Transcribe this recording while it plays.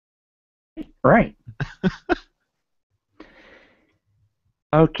Right.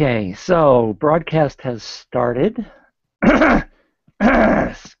 Okay, so broadcast has started.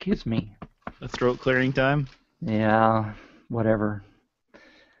 Excuse me. A throat clearing time? Yeah, whatever.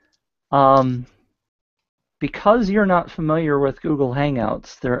 Because you're not familiar with Google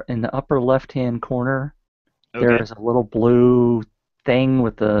Hangouts, there in the upper left-hand corner, Okay. there's a little blue thing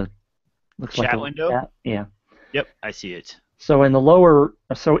with the looks Chat like a window? chat. Yeah. Yep, I see it. So in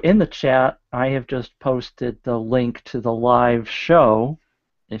the chat, I have just posted the link to the live show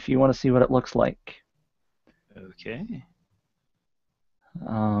if you want to see what it looks like. Okay.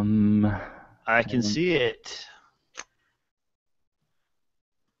 I can see it.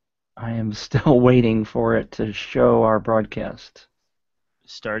 I am still waiting for it to show our broadcast.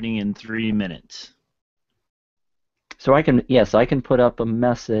 Starting in 3 minutes. So I can put up a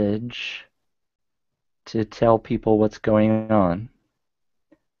message to tell people what's going on.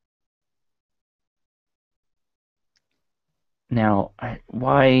 Now,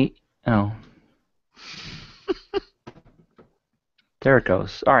 oh. There it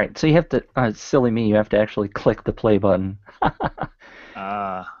goes. All right, so you have to, silly me, you have to actually click the play button.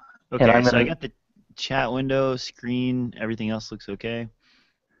 Okay, so I got the chat window, screen, everything else looks okay.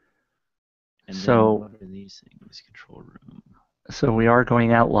 And then what are these things? Control room. So we are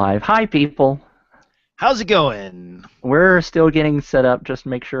going out live. Hi, people. How's it going? We're still getting set up, just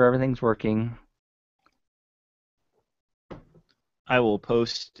make sure everything's working. I will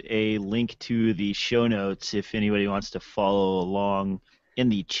post a link to the show notes if anybody wants to follow along in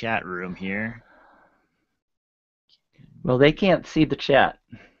the chat room here. Well, they can't see the chat.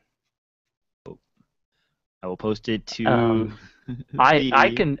 I will post it to.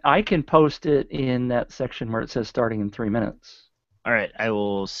 I can post it in that section where it says starting in 3 minutes. All right, I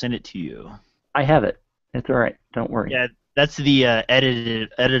will send it to you. I have it. It's all right. Don't worry. Yeah, that's the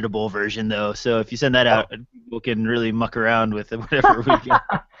editable version, though. So if you send that out, people can really muck around with it, whatever we get.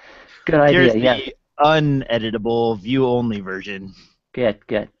 Good idea. Here's the uneditable, view-only version. Good.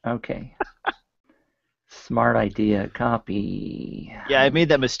 Okay. Smart idea. Copy. Yeah, I made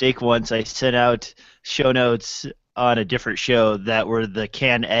that mistake once. I sent out show notes on a different show that were the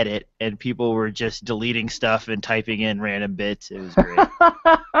can edit, and people were just deleting stuff and typing in random bits. It was great.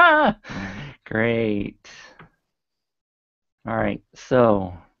 Great. All right,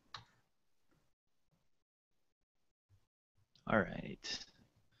 so. All right.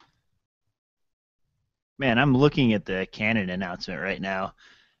 Man, I'm looking at the Canon announcement right now,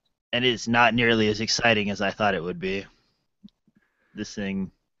 and it's not nearly as exciting as I thought it would be. This thing.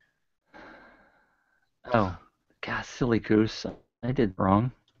 Oh, God, silly goose. I did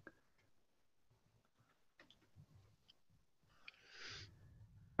wrong.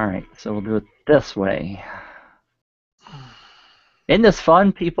 All right, so we'll do it this way. Isn't this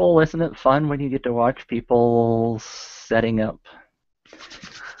fun, people? Isn't it fun when you get to watch people setting up?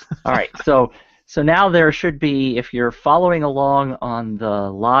 All right, so now there should be, if you're following along on the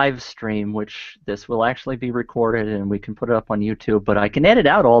live stream, which this will actually be recorded and we can put it up on YouTube, but I can edit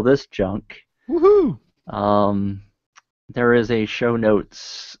out all this junk. Woohoo! There is a show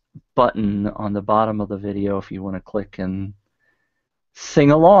notes button on the bottom of the video if you want to click and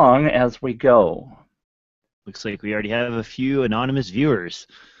sing along as we go. Looks like we already have a few anonymous viewers.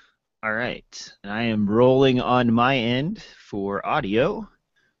 All right, and I am rolling on my end for audio.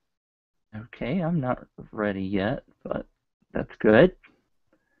 Okay, I'm not ready yet, but that's good.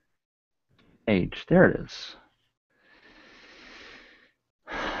 Age, there it is.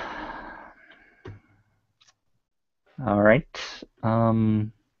 All right.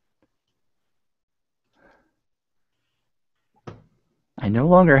 I no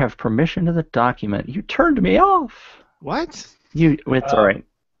longer have permission to the document. You turned me off. What? It's all right.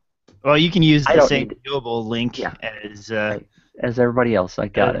 Well, you can use the same viewable link as everybody else. I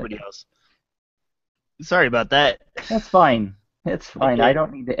got everybody else. Sorry about that. That's fine. It's fine. Okay. I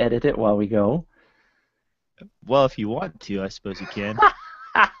don't need to edit it while we go. Well, if you want to, I suppose you can.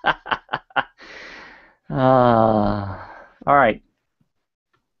 All right.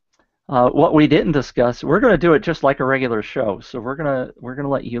 What we didn't discuss, we're going to do it just like a regular show. So we're gonna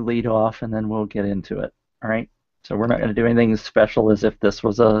let you lead off, and then we'll get into it. All right. So we're not going to do anything special as if this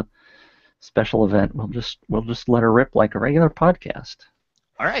was a special event. We'll just let her rip like a regular podcast.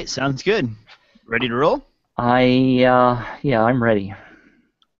 All right. Sounds good. Ready to roll? Yeah, I'm ready.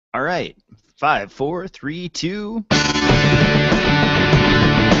 All right. 5, 4, 3, 2.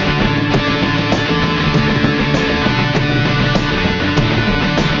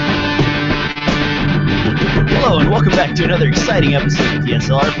 Hello and welcome back to another exciting episode of the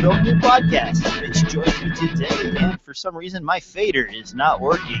DSLRFilmNoob Podcast. Make Mitch joins me today, and for some reason my fader is not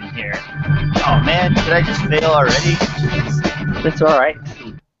working here. Oh man, did I just fail already? It's all right.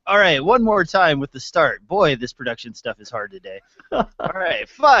 All right, one more time with the start. Boy, this production stuff is hard today. All right,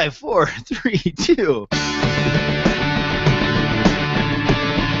 5, 4, 3, 2.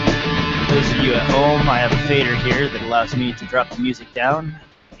 Those of you at home, I have a fader here that allows me to drop the music down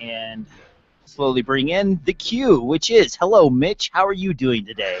and slowly bring in the cue, which is, hello, Mitch. How are you doing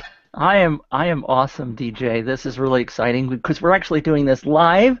today? I am awesome, DJ. This is really exciting because we're actually doing this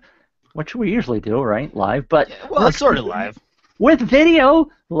live, which we usually do, right? Live, but Yeah, well, it's sort of live. With video,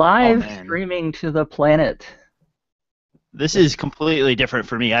 live Oh, streaming to the planet. This is completely different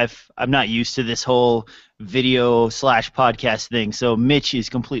for me. I'm not used to this whole video/podcast thing, so Mitch is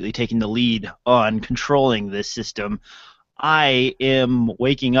completely taking the lead on controlling this system. I am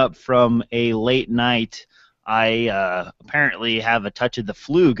waking up from a late night. I apparently have a touch of the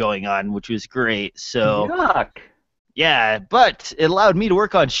flu going on, which was great. So Yuck. yeah, but it allowed me to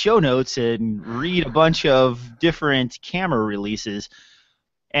work on show notes and read a bunch of different camera releases.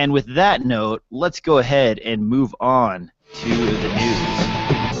 And with that note, let's go ahead and move on to the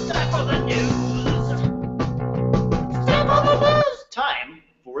news. Time for the news! Time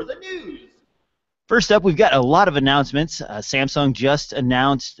for the news! First up, we've got a lot of announcements. Samsung just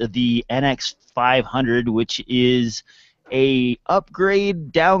announced the NX500, which is a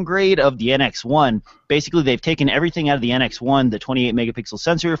downgrade of the NX1. Basically, they've taken everything out of the NX1, the 28 megapixel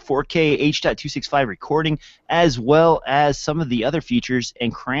sensor, 4K H.265 recording, as well as some of the other features,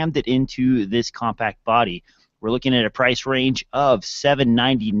 and crammed it into this compact body. We're looking at a price range of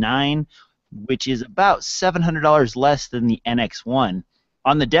 $799, which is about $700 less than the NX1.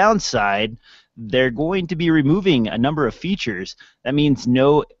 On the downside, they're going to be removing a number of features. That means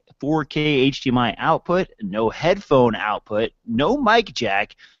no 4K HDMI output, no headphone output, no mic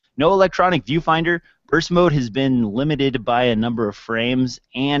jack, no electronic viewfinder. Burst mode has been limited by a number of frames,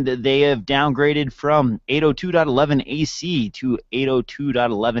 and they have downgraded from 802.11 AC to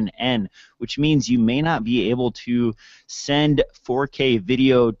 802.11n, which means you may not be able to send 4K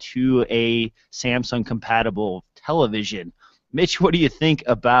video to a Samsung-compatible television. Mitch, what do you think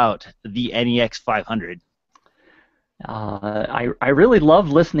about the NEX 500? I really love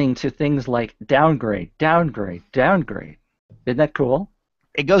listening to things like downgrade, downgrade, downgrade. Isn't that cool?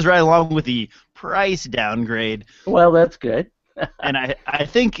 It goes right along with the price downgrade. Well, that's good. And I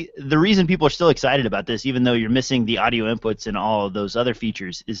think the reason people are still excited about this, even though you're missing the audio inputs and all of those other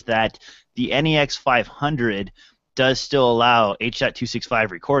features, is that the NEX 500 does still allow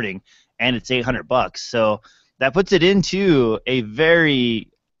H.265 recording, and it's $800. So that puts it into a very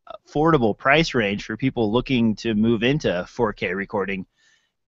affordable price range for people looking to move into 4K recording,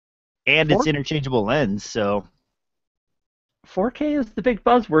 and it's interchangeable lens. So 4K is the big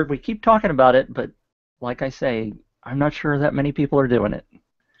buzzword. We keep talking about it, but like I say, I'm not sure that many people are doing it.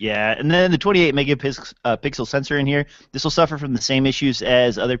 yeah, and then the 28 megapixel sensor in here, this will suffer from the same issues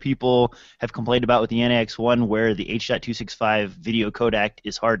as other people have complained about with the NX1, where the H.265 video codec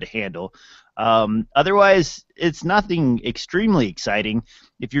is hard to handle. Otherwise, it's nothing extremely exciting.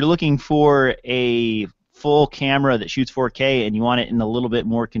 If you're looking for a full camera that shoots 4K and you want it in a little bit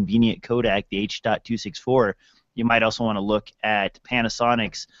more convenient codec, the H.264, you might also want to look at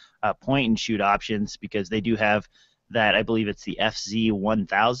Panasonic's point-and-shoot options, because they do have that. I believe it's the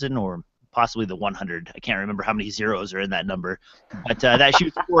FZ1000 or possibly the 100. I can't remember how many zeros are in that number. But that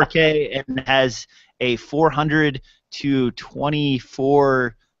shoots 4K and has a 400 to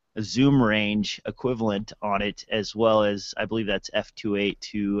 24 zoom range equivalent on it, as well as I believe that's f2.8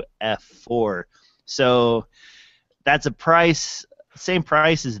 to f4. So that's a price, same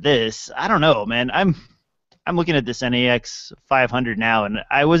price as this. I don't know, man. I'm looking at this NEX 500 now, and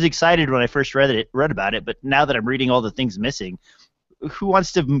I was excited when I first read about it, but now that I'm reading all the things missing, who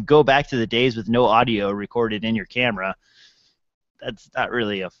wants to go back to the days with no audio recorded in your camera? That's not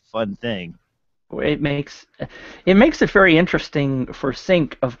really a fun thing. It makes it very interesting for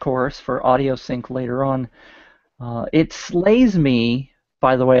sync, of course, for audio sync later on. It slays me,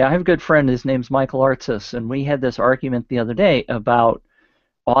 by the way. I have a good friend, his name's Michael Artsis, and we had this argument the other day about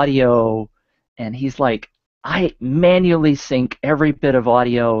audio, and he's like, I manually sync every bit of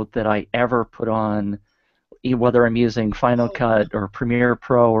audio that I ever put on, whether I'm using Final Cut or Premiere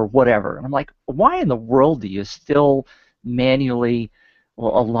Pro or whatever. And I'm like, why in the world do you still manually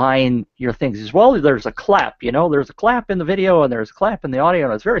align your things? He says, well, there's a clap, there's a clap in the video and there's a clap in the audio,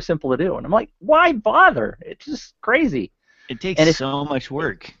 and it's very simple to do. And I'm like, why bother? It's just crazy. It takes so much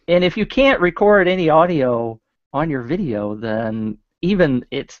work. And if you can't record any audio on your video, then even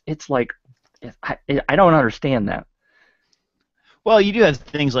it's like, I don't understand that. Well, you do have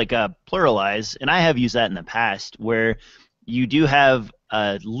things like pluralize, and I have used that in the past, where you do have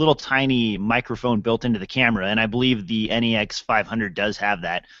a little tiny microphone built into the camera, and I believe the NEX 500 does have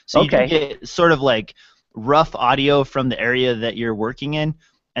that. So you do Okay. get sort of like rough audio from the area that you're working in,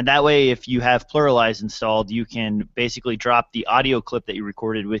 and that way, if you have pluralize installed, you can basically drop the audio clip that you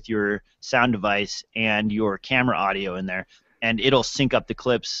recorded with your sound device and your camera audio in there, and it'll sync up the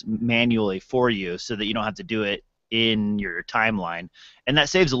clips manually for you so that you don't have to do it in your timeline. And that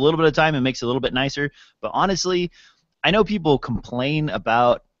saves a little bit of time and makes it a little bit nicer. But honestly, I know people complain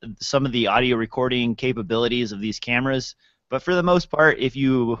about some of the audio recording capabilities of these cameras, but for the most part, if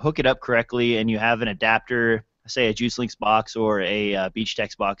you hook it up correctly and you have an adapter, say a Juice Links box or a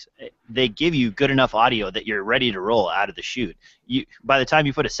Beachtex box, they give you good enough audio that you're ready to roll out of the chute. By the time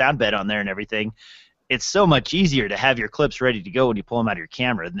you put a sound bed on there and everything, it's so much easier to have your clips ready to go when you pull them out of your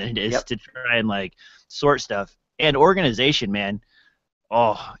camera than it is Yep. to try and like sort stuff. And organization, man.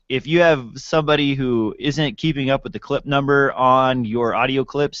 Oh, if you have somebody who isn't keeping up with the clip number on your audio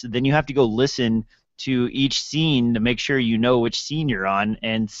clips, then you have to go listen to each scene to make sure you know which scene you're on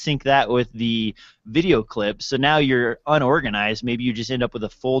and sync that with the video clip. So now you're unorganized. Maybe you just end up with a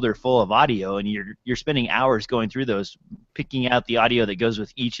folder full of audio, and you're spending hours going through those, picking out the audio that goes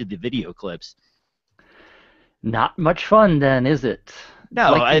with each of the video clips. Not much fun then, is it?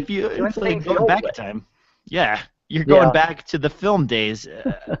 No, Like if you doing it's like things the going old back way. in time. Yeah, you're going Yeah. back to the film days.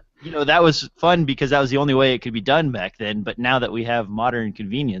 That was fun because that was the only way it could be done back then. But now that we have modern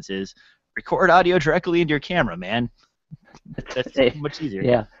conveniences, record audio directly into your camera, man. That's so much easier.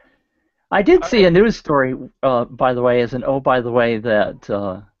 Yeah. I did All see right. a news story, by the way, by the way,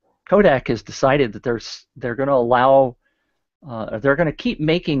 that Kodak has decided that they're going to allow, they're going to keep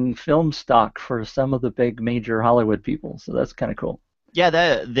making film stock for some of the big major Hollywood people. So that's kind of cool. Yeah,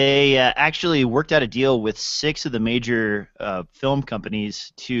 they actually worked out a deal with 6 of the major film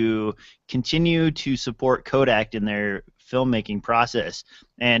companies to continue to support Kodak in their filmmaking process.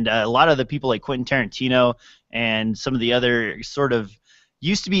 And a lot of the people like Quentin Tarantino and some of the other sort of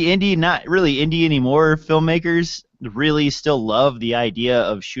used to be indie, not really indie anymore, filmmakers really still love the idea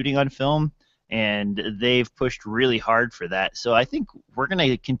of shooting on film, and they've pushed really hard for that. So I think we're going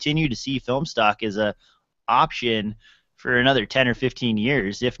to continue to see film stock as a option for another 10 or 15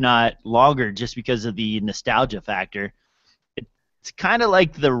 years, if not longer, just because of the nostalgia factor. It's kind of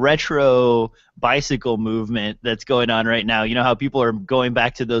like the retro bicycle movement that's going on right now. You know how people are going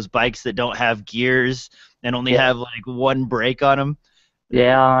back to those bikes that don't have gears and only Yeah. have like one brake on them?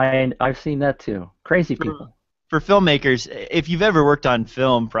 Yeah, I've seen that too. Crazy For, people. for filmmakers, if you've ever worked on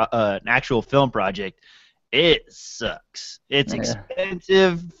an actual film project, it sucks. It's Yeah.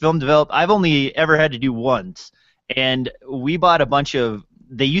 expensive. Film develop. I've only ever had to do once, and we bought a bunch of.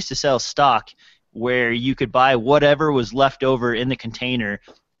 They used to sell stock where you could buy whatever was left over in the container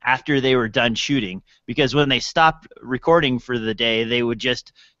after they were done shooting, because when they stopped recording for the day, they would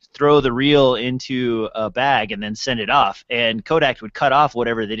just throw the reel into a bag and then send it off, and Kodak would cut off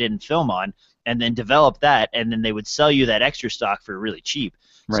whatever they didn't film on and then develop that, and then they would sell you that extra stock for really cheap.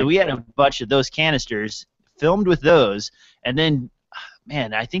 So Right. we had a bunch of those canisters, filmed with those, and then,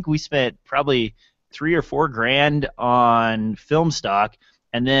 man, I think we spent probably $3 or $4 on film stock,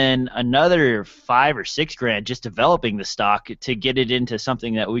 and then another $5 or $6 just developing the stock to get it into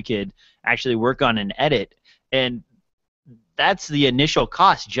something that we could actually work on and edit. And that's the initial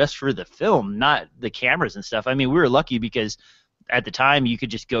cost just for the film, not the cameras and stuff. I mean, we were lucky because at the time you could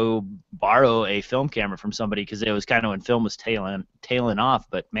just go borrow a film camera from somebody, because it was kind of when film was tailing off.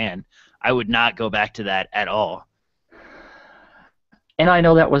 But man, I would not go back to that at all. And I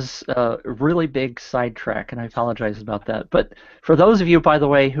know that was a really big sidetrack, and I apologize about that. But for those of you, by the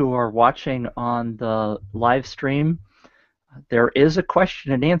way, who are watching on the live stream, there is a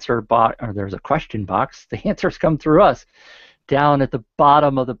question and answer box, or there's a question box. The answers come through us down at the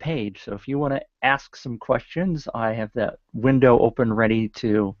bottom of the page. So if you want to ask some questions, I have that window open ready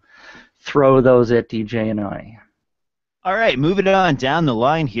to throw those at DJ and I. All right, moving on down the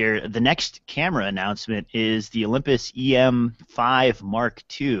line here. The next camera announcement is the Olympus EM5 Mark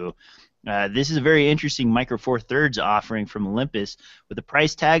II. This is a very interesting Micro Four Thirds offering from Olympus with a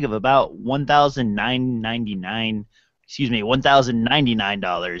price tag of about $1,099.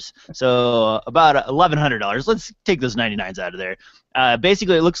 So about $1,100. Let's take those 99s out of there.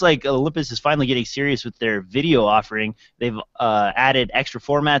 Basically, it looks like Olympus is finally getting serious with their video offering. They've added extra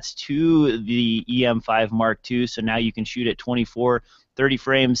formats to the EM5 Mark II, so now you can shoot at 24, 30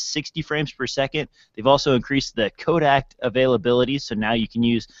 frames, 60 frames per second. They've also increased the codec availability, so now you can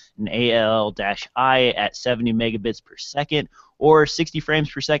use an AL-I at 70 megabits per second or 60 frames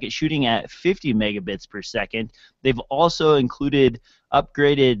per second shooting at 50 megabits per second. They've also included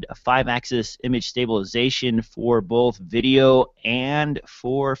upgraded 5-axis image stabilization for both video and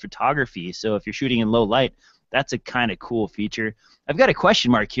for photography. So if you're shooting in low light, that's a kind of cool feature. I've got a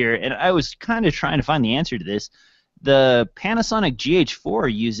question mark here, and I was kind of trying to find the answer to this. The Panasonic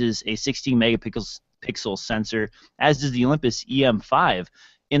GH4 uses a 16 megapixel sensor, as does the Olympus EM5.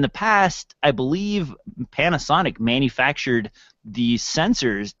 In the past, I believe Panasonic manufactured the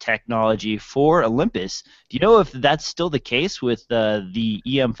sensors technology for Olympus. Do you know if that's still the case with the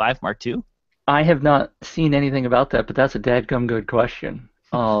EM5 Mark II? I have not seen anything about that, but that's a dadgum good question.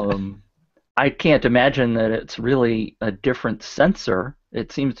 I can't imagine that it's really a different sensor.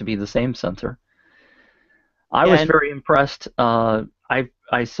 It seems to be the same sensor. I was very impressed.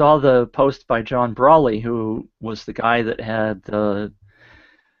 I saw the post by John Brawley, who was the guy that had the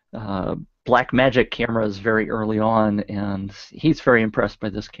Blackmagic cameras very early on, and he's very impressed by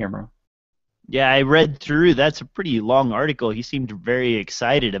this camera. Yeah, I read through. That's a pretty long article. He seemed very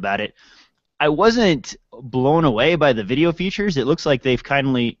excited about it. I wasn't blown away by the video features. It looks like they've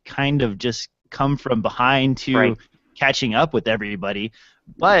kind of just come from behind to catching up with everybody.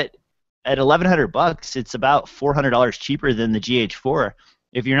 But at $1,100, it's about $400 cheaper than the GH4.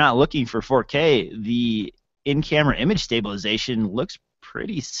 If you're not looking for 4K, the in-camera image stabilization looks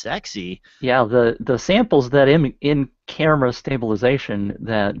pretty sexy. Yeah, the samples that in-camera stabilization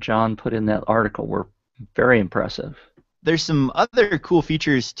that John put in that article were very impressive. There's some other cool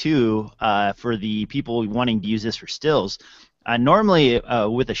features too for the people wanting to use this for stills. Normally,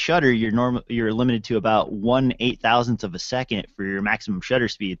 with a shutter, you're limited to about 1/8,000th of a second for your maximum shutter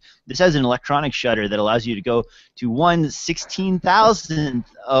speed. This has an electronic shutter that allows you to go to 1/16,000th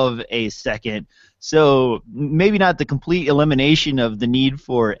of a second. So maybe not the complete elimination of the need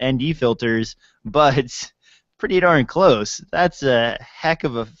for ND filters, but pretty darn close. That's a heck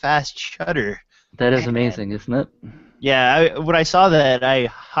of a fast shutter. That is amazing, isn't it? Yeah, when I saw that, I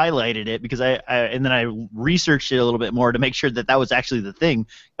highlighted it because and then I researched it a little bit more to make sure that that was actually the thing.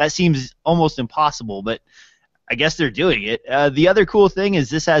 That seems almost impossible, but I guess they're doing it. The other cool thing is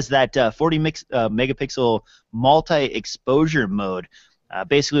this has that 40 megapixel multi-exposure mode.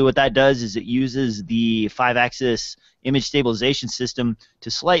 Basically what that does is it uses the 5-axis image stabilization system to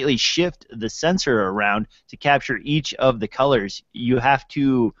slightly shift the sensor around to capture each of the colors. You have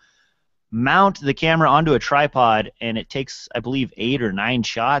to mount the camera onto a tripod, and it takes, I believe, 8 or 9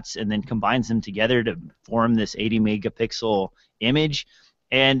 shots and then combines them together to form this 80 megapixel image.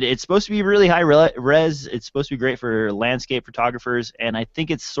 And it's supposed to be really high res. It's supposed to be great for landscape photographers, and I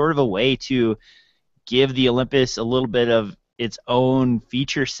think it's sort of a way to give the Olympus a little bit of its own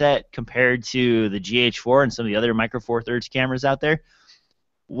feature set compared to the GH4 and some of the other Micro Four Thirds cameras out there.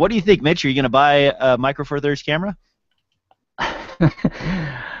 What do you think, Mitch? Are you going to buy a Micro Four Thirds camera?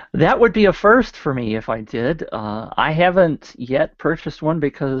 That would be a first for me if I did. I haven't yet purchased one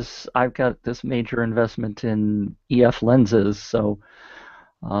because I've got this major investment in EF lenses. So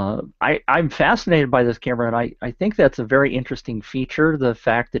I'm fascinated by this camera, and I think that's a very interesting feature, the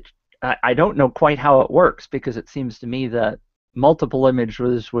fact that I don't know quite how it works, because it seems to me that multiple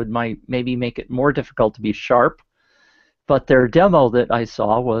images might maybe make it more difficult to be sharp. But their demo that I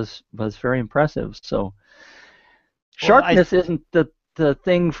saw was very impressive. So sharpness isn't the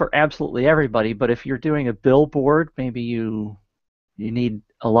thing for absolutely everybody, but if you're doing a billboard, maybe you need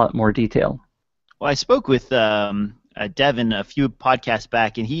a lot more detail. Well, I spoke with Devin a few podcasts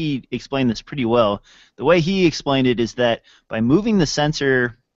back, and he explained this pretty well. The way he explained it is that by moving the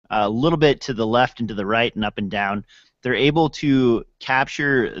sensor a little bit to the left and to the right and up and down, they're able to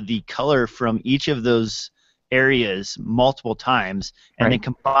capture the color from each of those areas multiple times and then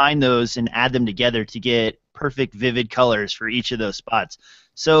combine those and add them together to get perfect vivid colors for each of those spots.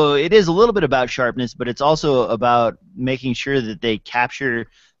 So it is a little bit about sharpness, but it's also about making sure that they capture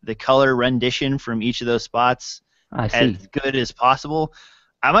the color rendition from each of those spots as good as possible.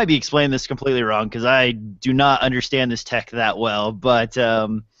 I might be explaining this completely wrong because I do not understand this tech that well, but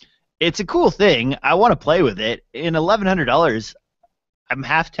it's a cool thing. I want to play with it. In $1,100, I'm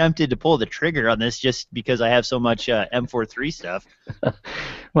half tempted to pull the trigger on this just because I have so much M4.3 stuff.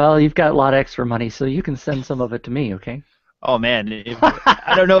 Well, you've got a lot of extra money, so you can send some of it to me, okay? Oh, man.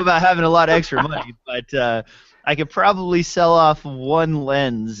 I don't know about having a lot of extra money, but I could probably sell off one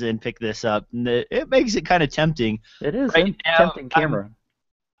lens and pick this up, and it makes it kind of tempting. It is Right a now, tempting camera.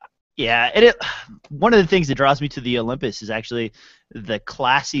 yeah, and one of the things that draws me to the Olympus is actually the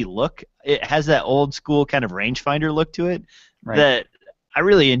classy look. It has that old school kind of rangefinder look to it Right. that I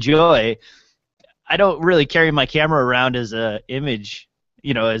really enjoy. I don't really carry my camera around as a image,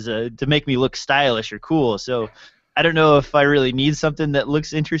 to make me look stylish or cool. So I don't know if I really need something that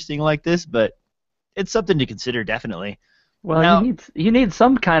looks interesting like this, but it's something to consider, definitely. Well, Now, you need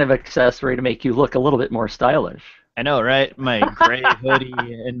some kind of accessory to make you look a little bit more stylish. I know, right? My gray hoodie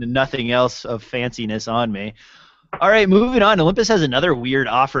and nothing else of fanciness on me. All right, moving on. Olympus has another weird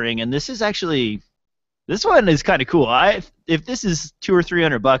offering, and this one is kind of cool. If this is $200 or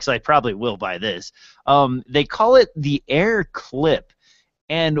 $300, I probably will buy this. They call it the Air Clip,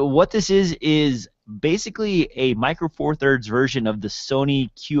 and what this is basically a Micro Four Thirds version of the Sony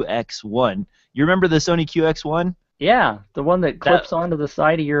QX1. You remember the Sony QX1? Yeah, the one that clips onto the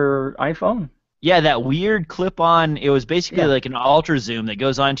side of your iPhone. Yeah, that weird clip-on. It was basically Yeah. like an ultra zoom that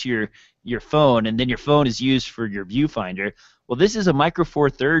goes onto your phone, and then your phone is used for your viewfinder. Well, this is a Micro Four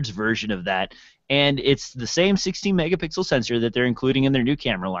Thirds version of that, and it's the same 16 megapixel sensor that they're including in their new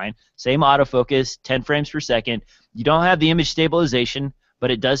camera line. Same autofocus, 10 frames per second. You don't have the image stabilization,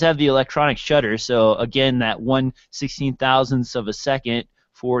 but it does have the electronic shutter. So again, that 1/16,000th of a second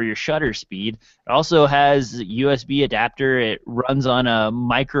for your shutter speed. It also has a USB adapter. It runs on a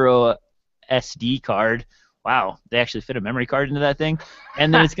micro SD card. Wow, they actually fit a memory card into that thing.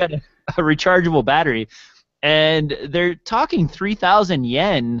 And then it's got a rechargeable battery. And they're talking 3,000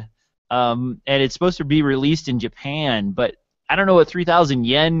 yen, and it's supposed to be released in Japan, but I don't know what 3,000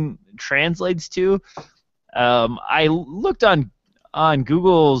 yen translates to. I looked on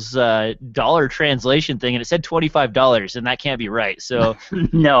Google's dollar translation thing, and it said $25, and that can't be right. So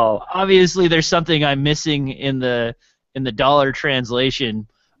No. obviously there's something I'm missing in the dollar translation.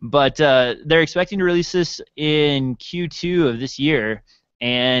 But they're expecting to release this in Q2 of this year,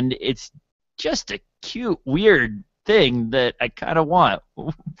 and it's just a cute, weird thing that I kind of want.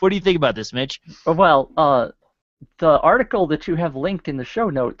 What do you think about this, Mitch? Well, the article that you have linked in the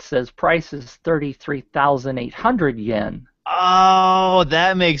show notes says price is 33,800 yen. Oh,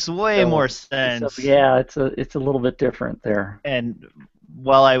 that makes way more sense. So yeah, it's a little bit different there. And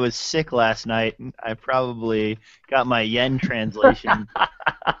while I was sick last night, I probably got my yen translation.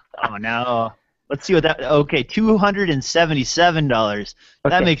 Oh no. Let's see what that. Okay, $277.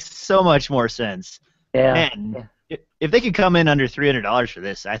 That Okay. makes so much more sense. Yeah. Man, if they could come in under $300 for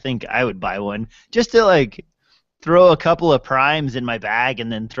this, I think I would buy one just to like throw a couple of primes in my bag and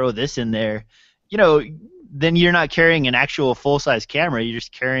then throw this in there. Then you're not carrying an actual full-size camera. You're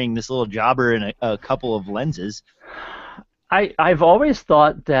just carrying this little jobber and a couple of lenses. I've always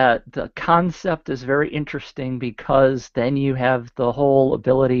thought that the concept is very interesting because then you have the whole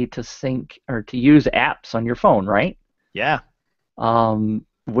ability to sync or to use apps on your phone, right? Yeah.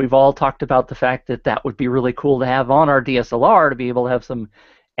 We've all talked about the fact that that would be really cool to have on our DSLR, to be able to have some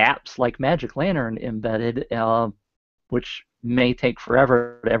apps like Magic Lantern embedded, which may take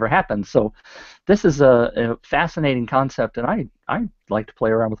forever to ever happen. So this is a fascinating concept, and I'd like to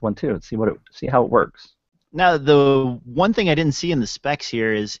play around with one too and see how it works. Now, the one thing I didn't see in the specs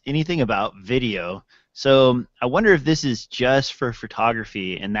here is anything about video. So I wonder if this is just for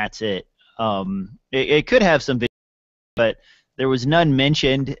photography and that's it. It could have some video, but there was none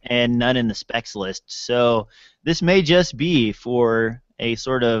mentioned and none in the specs list. So this may just be for a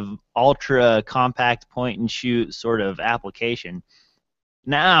sort of ultra compact point and shoot sort of application.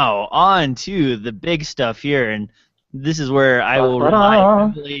 Now, on to the big stuff here, and this is where I will rely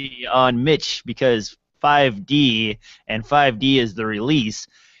heavily on Mitch because 5D, and 5D is the release.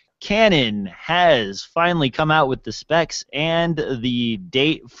 Canon has finally come out with the specs and the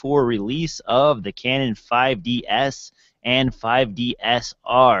date for release of the Canon 5DS and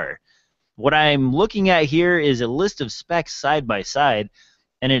 5DSR. What I'm looking at here is a list of specs side by side,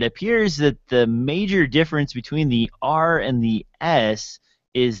 and it appears that the major difference between the R and the S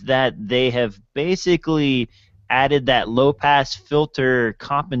is that they have basically added that low-pass filter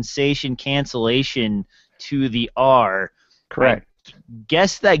compensation cancellation to the R. Correct. I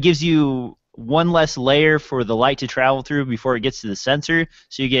guess that gives you one less layer for the light to travel through before it gets to the sensor,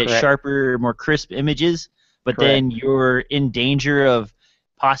 so you get sharper, more crisp images, but then you're in danger of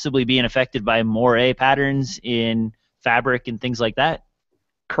possibly being affected by moire patterns in fabric and things like that.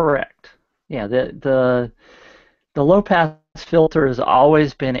 Correct. Yeah, the low-pass filter has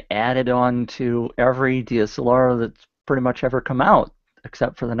always been added on to every DSLR that's pretty much ever come out,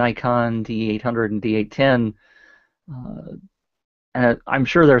 except for the Nikon D800 and D810. And I'm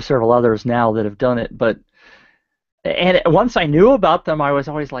sure there are several others now that have done it, but And once I knew about them, I was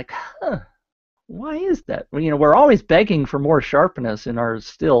always like, huh, why is that? Well, we're always begging for more sharpness in our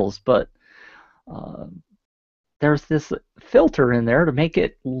stills, but uh, there's this filter in there to make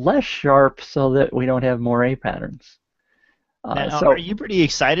it less sharp so that we don't have more A patterns. Now, are So you pretty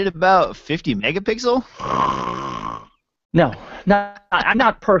excited about 50 megapixel? no, I'm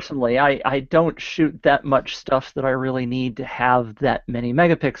not personally. I don't shoot that much stuff that I really need to have that many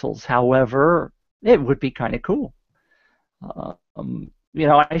megapixels. However, it would be kind of cool.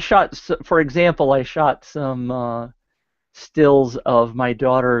 I shot, for example, I shot some stills of my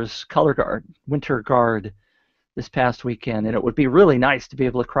daughter's color guard, winter guard, this past weekend, and it would be really nice to be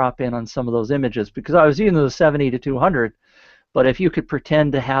able to crop in on some of those images because I was using the 70 to 200. But if you could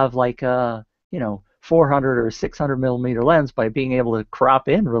pretend to have like a 400 or 600 millimeter lens by being able to crop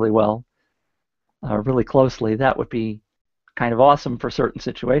in really well, really closely, that would be kind of awesome for certain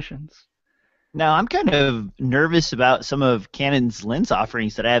situations. Now, I'm kind of nervous about some of Canon's lens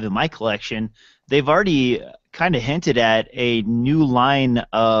offerings that I have in my collection. They've already kind of hinted at a new line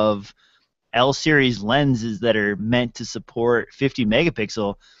of L-series lenses that are meant to support 50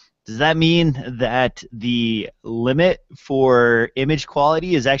 megapixel. Does that mean that the limit for image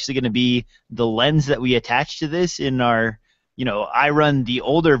quality is actually going to be the lens that we attach to this in our, I run the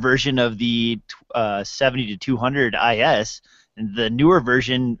older version of the 70 to 200 IS, and the newer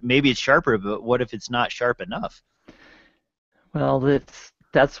version, maybe it's sharper, but what if it's not sharp enough? Well,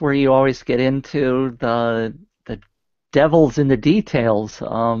 that's where you always get into the devil's in the details.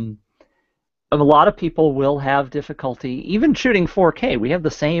 A lot of people will have difficulty even shooting 4K. We have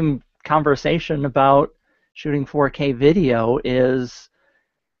the same conversation about shooting 4K video is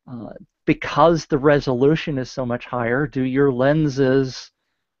because the resolution is so much higher, do your lenses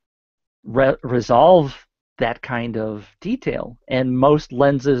resolve that kind of detail? And most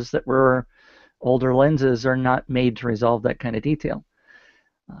lenses that were older lenses are not made to resolve that kind of detail.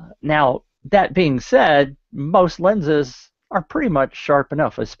 Now, that being said, most lenses are pretty much sharp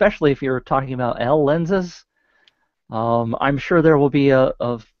enough, especially if you're talking about L lenses. I'm sure there will be a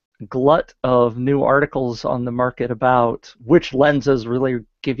glut of new articles on the market about which lenses really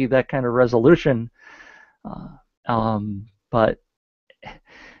give you that kind of resolution. But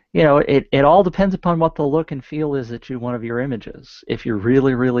it all depends upon what the look and feel is that you want of your images. If you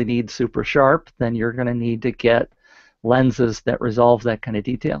really, really need super sharp, then you're going to need to get lenses that resolve that kind of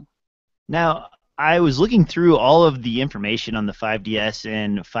detail. Now, I was looking through all of the information on the 5DS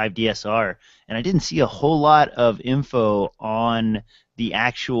and 5DSR, and I didn't see a whole lot of info on the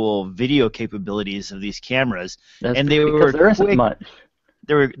actual video capabilities of these cameras. That's and they because were there isn't quick. much.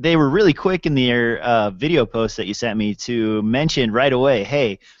 They were really quick in their video post that you sent me to mention right away,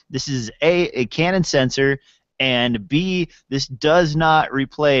 hey, this is a Canon sensor, and B, this does not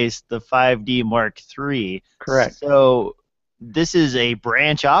replace the 5D Mark III. Correct. So this is a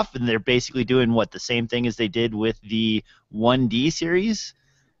branch off, and they're basically doing the same thing as they did with the 1D series?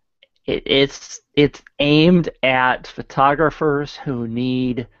 It's aimed at photographers who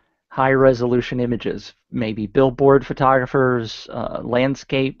need high-resolution images, maybe billboard photographers,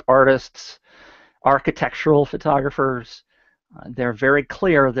 landscape artists, architectural photographers. They're very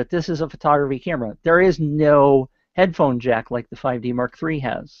clear that this is a photography camera. There is no headphone jack like the 5D Mark III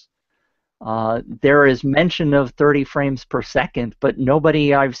has. There is mention of 30 frames per second, but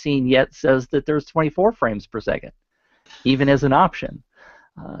nobody I've seen yet says that there's 24 frames per second, even as an option.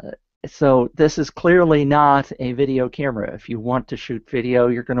 So this is clearly not a video camera. If you want to shoot video,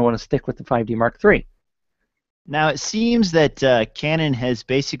 you're going to want to stick with the 5D Mark III. Now, it seems that Canon has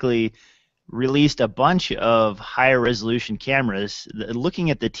basically released a bunch of higher resolution cameras.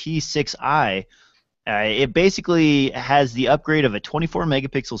 Looking at the T6i, it basically has the upgrade of a 24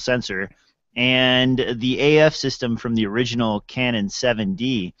 megapixel sensor and the AF system from the original Canon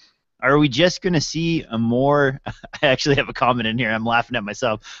 7D. Are we just going to see a more... I actually have a comment in here. I'm laughing at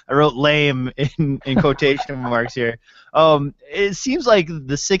myself. I wrote lame in quotation marks here. It seems like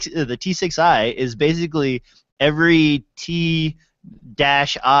the T6i is basically every T-I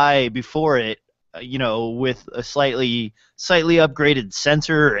before it, with a slightly upgraded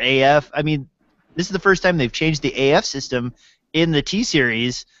sensor or AF. I mean, this is the first time they've changed the AF system in the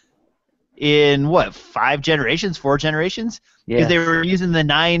T-series in, 4 generations? Because they were using the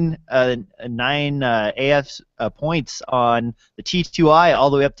 9 AF points on the T2i all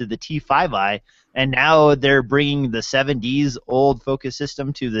the way up to the T5i, and now they're bringing the 7D's old focus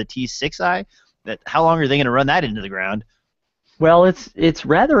system to the T6i. How long are they going to run that into the ground? Well, it's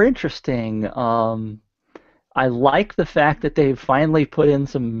rather interesting. I like the fact that they've finally put in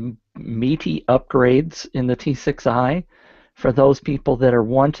some meaty upgrades in the T6i for those people that are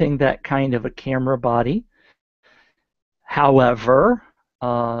wanting that kind of a camera body. However,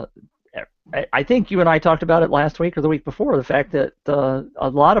 I think you and I talked about it last week or the week before, the fact that a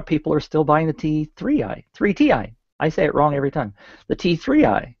lot of people are still buying the T3i, 3Ti. I say it wrong every time. The T3i.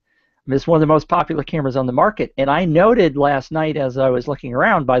 I mean, it's one of the most popular cameras on the market. And I noted last night as I was looking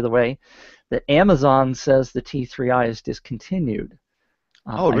around, by the way, that Amazon says the T3i is discontinued.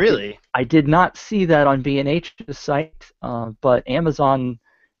 Oh, really? I did not see that on B&H's site, but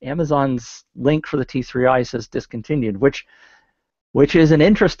Amazon's link for the T3i says discontinued, which is an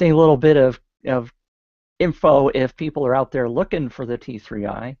interesting little bit of info if people are out there looking for the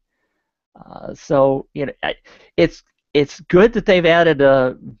T3i. So it's good that they've added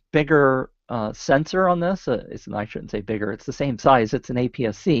a bigger sensor on this. I shouldn't say bigger. It's the same size. It's an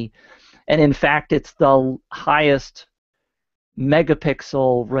APS-C, and in fact, it's the highest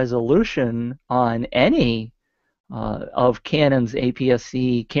megapixel resolution on any of Canon's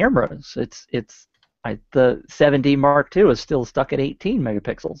APS-C cameras. The 7D Mark II is still stuck at 18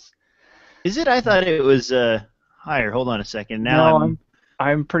 megapixels. Is it? I thought it was higher. Hold on a second. Now no,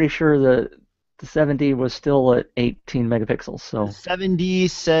 I'm pretty sure the 7D was still at 18 megapixels. So 7D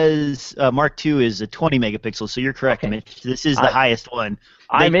says Mark II is a 20 megapixels. So you're correct, okay. Mitch. This is the highest one.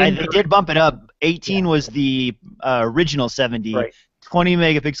 They did bump it up. 18 was the original 7D. Right. 20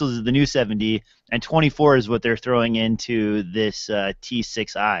 megapixels is the new 7D, and 24 is what they're throwing into this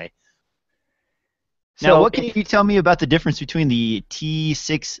T6i. Now, what can you tell me about the difference between the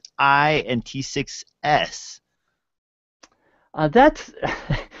T6i and T6s? That's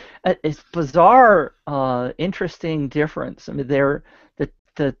it's bizarre, interesting difference. I mean, the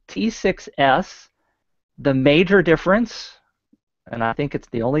T6s, the major difference, and I think it's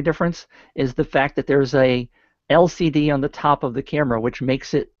the only difference, is the fact that there's a LCD on the top of the camera, which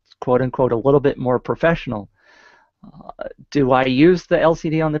makes it, quote unquote, a little bit more professional. Do I use the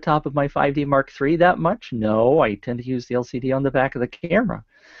LCD on the top of my 5D Mark III that much? No, I tend to use the LCD on the back of the camera.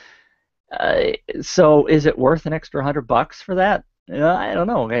 So is it worth an extra $100 for that? I don't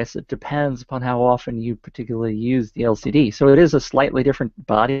know. I guess it depends upon how often you particularly use the LCD. So it is a slightly different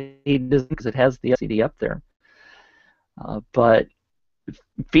body design because it has the LCD up there. But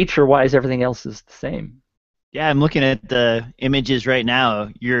feature-wise, everything else is the same. Yeah, I'm looking at the images right now.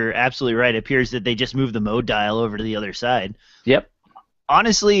 You're absolutely right. It appears that they just moved the mode dial over to the other side. Yep.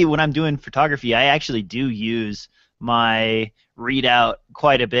 Honestly, when I'm doing photography, I actually do use my readout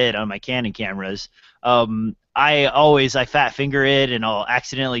quite a bit on my Canon cameras. I fat finger it, and I'll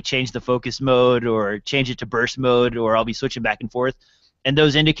accidentally change the focus mode or change it to burst mode, or I'll be switching back and forth. And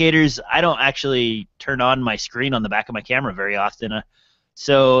those indicators, I don't actually turn on my screen on the back of my camera very often.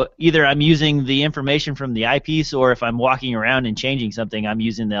 So either I'm using the information from the eyepiece, or if I'm walking around and changing something, I'm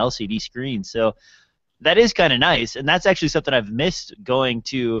using the LCD screen. So that is kind of nice, and that's actually something I've missed going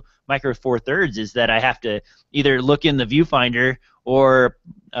to Micro Four Thirds, is that I have to either look in the viewfinder or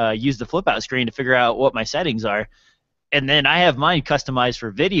use the flip-out screen to figure out what my settings are. And then I have mine customized for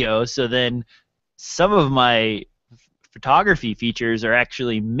video, so then some of my photography features are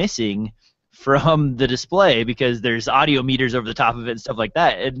actually missing from the display because there's audio meters over the top of it and stuff like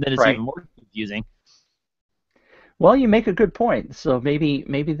that, and then it's even more confusing. Well, you make a good point. So maybe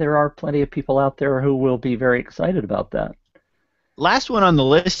there are plenty of people out there who will be very excited about that. Last one on the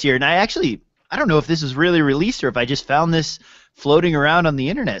list here, and I don't know if this is really released or if I just found this floating around on the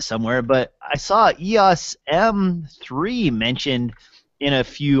internet somewhere, but I saw EOS M3 mentioned in a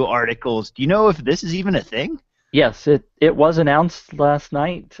few articles. Do you know if this is even a thing? Yes, it was announced last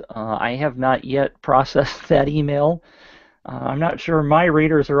night. I have not yet processed that email. I'm not sure my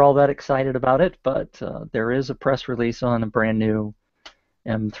readers are all that excited about it, but there is a press release on a brand new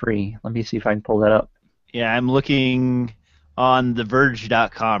M3. Let me see if I can pull that up. Yeah, I'm looking on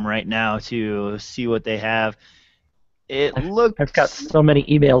theverge.com right now to see what they have. I've got so many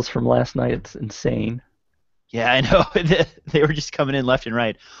emails from last night, it's insane. Yeah, I know. They were just coming in left and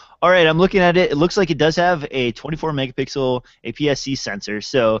right. All right, I'm looking at it. It looks like it does have a 24 megapixel APS-C sensor.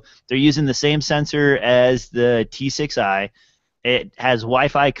 So they're using the same sensor as the T6i. It has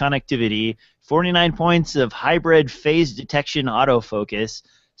Wi-Fi connectivity, 49 points of hybrid phase detection autofocus.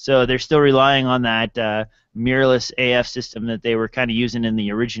 So they're still relying on that mirrorless AF system that they were kind of using in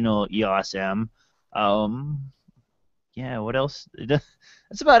the original EOS M. Yeah, what else?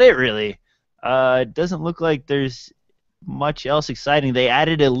 That's about it, really. It doesn't look like there's much else exciting. They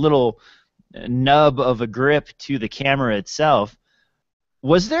added a little nub of a grip to the camera itself.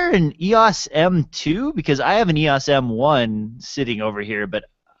 Was there an EOS M2? Because I have an EOS M1 sitting over here, but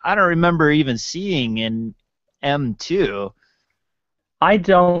I don't remember even seeing an M2. I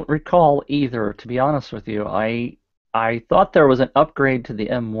don't recall either, to be honest with you. I thought there was an upgrade to the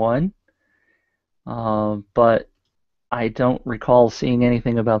M1, but I don't recall seeing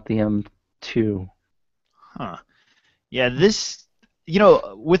anything about the M2. Huh. Yeah,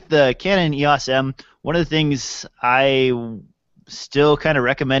 with the Canon EOS M, one of the things I still kind of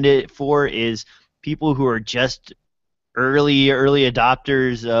recommend it for is people who are just early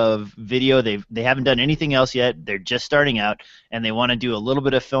adopters of video. They haven't done anything else yet. They're just starting out, and they want to do a little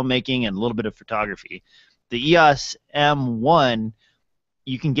bit of filmmaking and a little bit of photography. The EOS M1,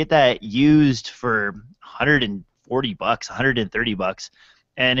 you can get that used for $140, $130,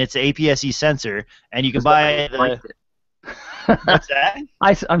 and it's an APS-C sensor, and you can buy the. What's that?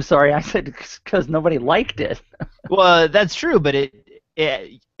 I'm sorry, I said because nobody liked it. Well, that's true, but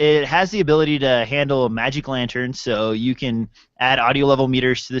it has the ability to handle magic lanterns, so you can add audio level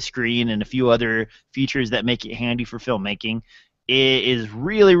meters to the screen and a few other features that make it handy for filmmaking. It is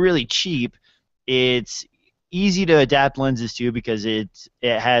really, really cheap. It's easy to adapt lenses to because it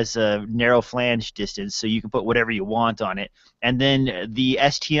has a narrow flange distance, so you can put whatever you want on it. And then the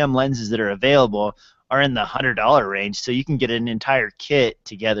STM lenses that are available are in the $100 range, so you can get an entire kit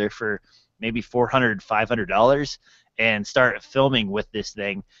together for maybe $400, $500 and start filming with this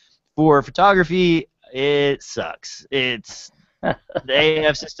thing. For photography, it sucks. The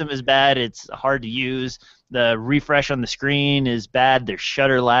AF system is bad. It's hard to use. The refresh on the screen is bad. There's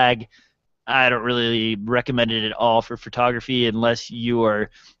shutter lag. I don't really recommend it at all for photography unless you are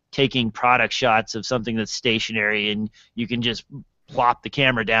taking product shots of something that's stationary and you can just plop the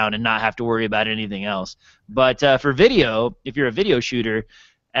camera down and not have to worry about anything else. But for video, if you're a video shooter,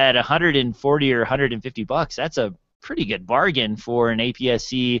 at $140 or $150, that's a pretty good bargain for an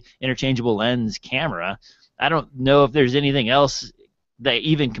APS-C interchangeable lens camera. I don't know if there's anything else that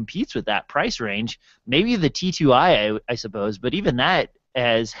even competes with that price range. Maybe the T2i, I suppose, but even that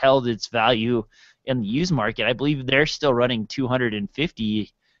has held its value in the used market. I believe they're still running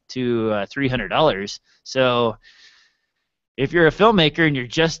 $250 to $300. So if you're a filmmaker and you're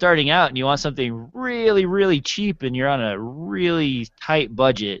just starting out and you want something really, really cheap and you're on a really tight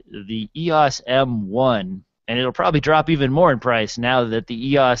budget, the EOS M1, and it'll probably drop even more in price now that the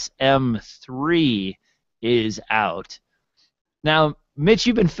EOS M3 is out. Now, Mitch,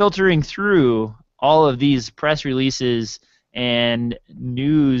 you've been filtering through all of these press releases and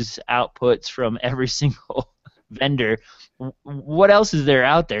news outputs from every single vendor. What else is there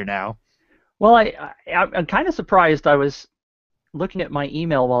out there now? Well, I'm kind of surprised. I was looking at my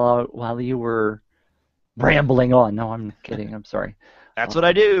email while you were rambling on. No, I'm kidding. I'm sorry. That's what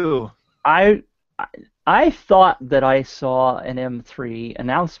I do. I thought that I saw an M3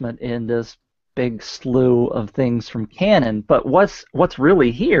 announcement in this big slew of things from Canon, but what's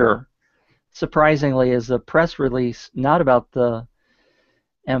really here, surprisingly, is a press release not about the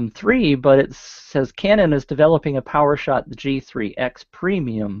M3, but it says Canon is developing a PowerShot G3X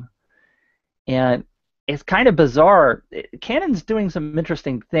Premium, and it's kind of bizarre. Canon's doing some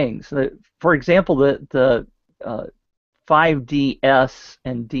interesting things. For example, the 5DS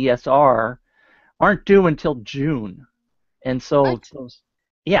and DSR aren't due until June, and so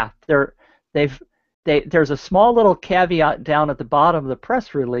yeah, there's a small little caveat down at the bottom of the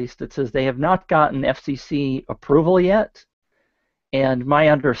press release that says they have not gotten FCC approval yet, and my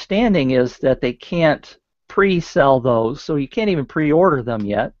understanding is that they can't pre-sell those, so you can't even pre-order them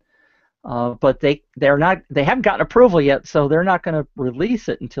yet. But they haven't gotten approval yet, so they're not going to release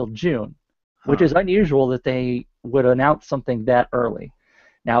it until June, which is unusual that they would announce something that early.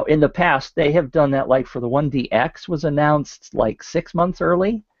 Now, in the past, they have done that. Like for the 1DX was announced like 6 months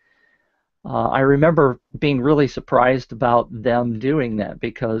early. I remember being really surprised about them doing that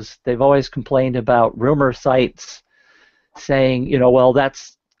because they've always complained about rumor sites saying, well,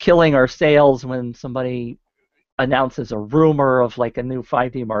 that's killing our sales when somebody announces a rumor of like a new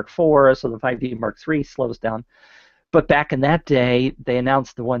 5D Mark IV, so the 5D Mark III slows down. But back in that day, they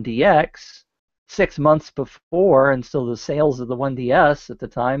announced the 1DX 6 months before, and so the sales of the 1DS at the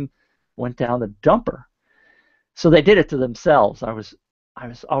time went down a dumper. So they did it to themselves. I was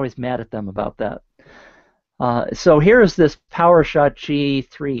always mad at them about that. So here's this PowerShot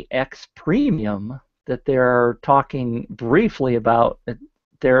G3X Premium that they're talking briefly about.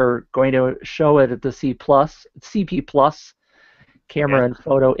 They're going to show it at the CP Plus Camera and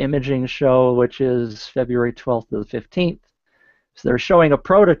Photo Imaging Show, which is February 12th to the 15th. So they're showing a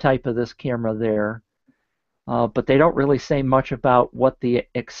prototype of this camera there, but they don't really say much about what the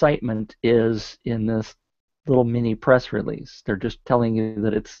excitement is in this little mini press release. They're just telling you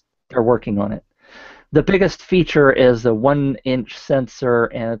that they're working on it. The biggest feature is a 1-inch sensor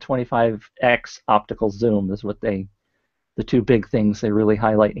and a 25x optical zoom is the two big things they really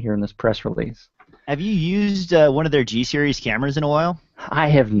highlight here in this press release. Have you used one of their G-series cameras in a while? I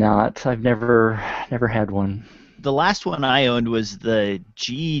have not. I've never had one. the last one I owned was the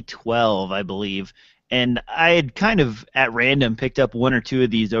G12, I believe, and I had kind of at random picked up one or two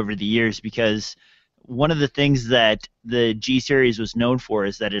of these over the years because one of the things that the G series was known for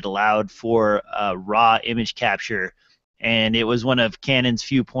is that it allowed for raw image capture, and it was one of Canon's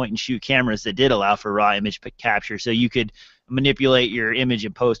few point-and-shoot cameras that did allow for raw image capture, so you could manipulate your image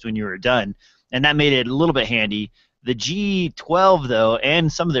in post when you were done, and that made it a little bit handy. The G12, though,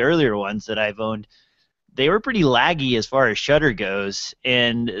 and some of the earlier ones that I've owned, they were pretty laggy as far as shutter goes,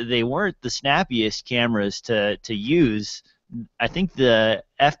 and they weren't the snappiest cameras to use. I think the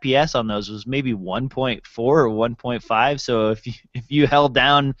FPS on those was maybe 1.4 or 1.5, so if you held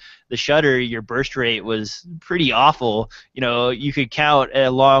down the shutter, your burst rate was pretty awful. You could count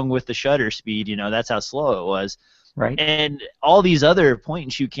along with the shutter speed. That's how slow it was. Right. And all these other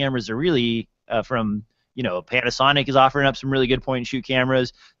point-and-shoot cameras are really from Panasonic is offering up some really good point-and-shoot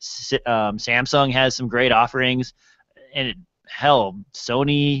cameras. Samsung has some great offerings, and hell,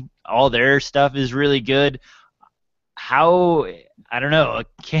 Sony, all their stuff is really good. I don't know,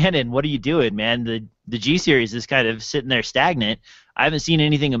 Canon, what are you doing, man? The G series is kind of sitting there stagnant. I haven't seen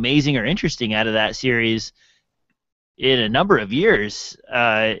anything amazing or interesting out of that series in a number of years.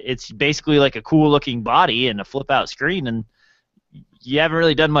 It's basically like a cool-looking body and a flip-out screen, and you haven't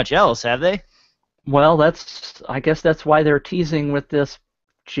really done much else, have they? Well, I guess that's why they're teasing with this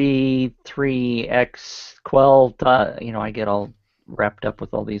G3X12. I get all wrapped up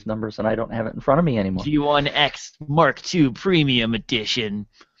with all these numbers, and I don't have it in front of me anymore. G1X Mark II Premium Edition.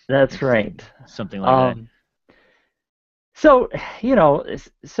 That's right. Something like that. So,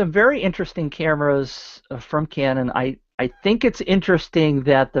 some very interesting cameras from Canon. I think it's interesting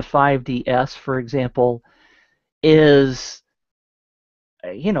that the 5DS, for example, is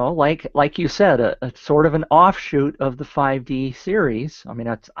like you said, a sort of an offshoot of the 5D series. I mean,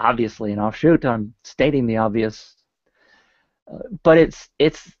 that's obviously an offshoot. I'm stating the obvious, but it's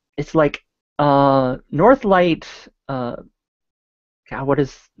like Northlight. What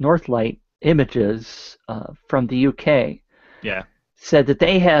is Northlight Images from the UK? Yeah. Said that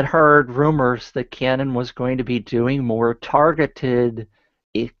they had heard rumors that Canon was going to be doing more targeted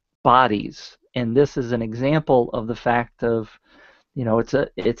bodies, and this is an example of the fact of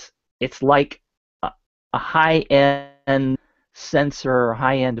it's like a high-end sensor,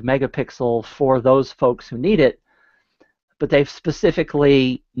 high-end megapixel for those folks who need it, but they've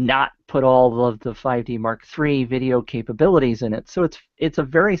specifically not put all of the 5D Mark III video capabilities in it. So it's a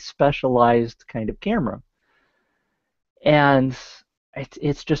very specialized kind of camera, and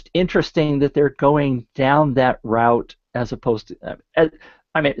it's just interesting that they're going down that route as opposed to.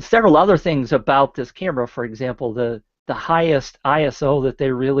 Several other things about this camera. For example, the highest ISO that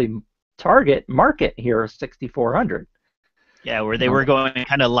they really market here is 6400. Yeah, where they were going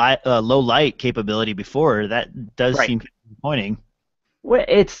kind of low light capability before. That does seem disappointing. Well,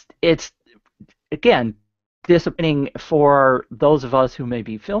 it's again disappointing for those of us who may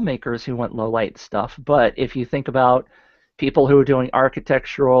be filmmakers who want low light stuff. But if you think about people who are doing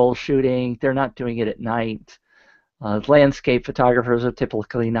architectural shooting, they're not doing it at night. Landscape photographers are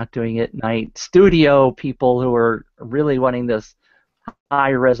typically not doing it at night. Studio people who are really wanting this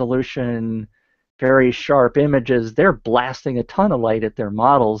high resolution, very sharp images, they're blasting a ton of light at their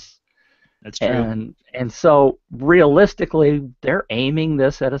models. That's true. And so realistically, they're aiming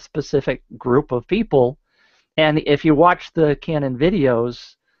this at a specific group of people. And if you watch the Canon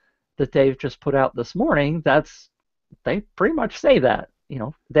videos that they've just put out this morning, they pretty much say that.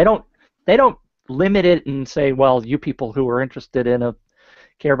 They don't limit it and say, well, you people who are interested in a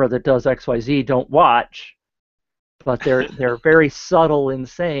camera that does XYZ don't watch, but they're very subtle in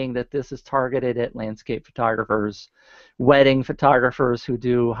saying that this is targeted at landscape photographers, wedding photographers who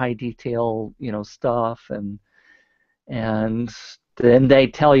do high detail, stuff, and then they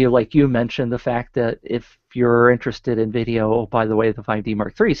tell you, like you mentioned, the fact that if you're interested in video, oh, by the way, the 5D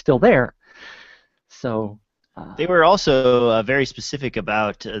Mark III is still there. So they were also very specific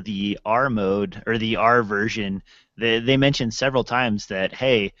about the R mode, or the R version. They mentioned several times that,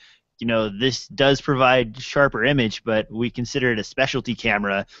 hey, this does provide sharper image, but we consider it a specialty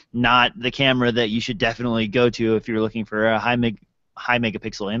camera, not the camera that you should definitely go to if you're looking for high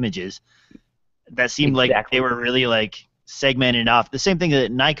megapixel images. That seemed like they were really segmented off. The same thing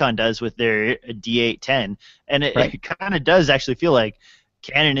that Nikon does with their D810, and it kind of does actually feel like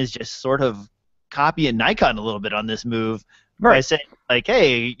Canon is just sort of copying Nikon a little bit on this move by saying,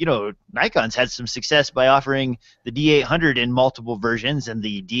 hey, Nikon's had some success by offering the D800 in multiple versions and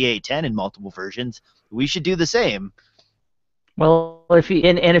the D810 in multiple versions. We should do the same. Well,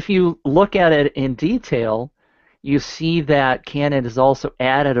 if you look at it in detail, you see that Canon has also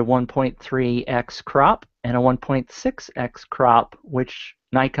added a 1.3x crop and a 1.6x crop, which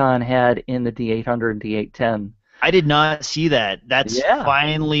Nikon had in the D800 and D810. I did not see that. That's Yeah.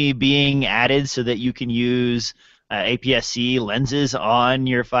 finally being added so that you can use APS-C lenses on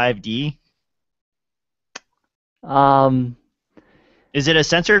your 5D. Is it a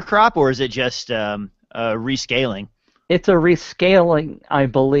sensor crop or is it just rescaling? It's a rescaling, I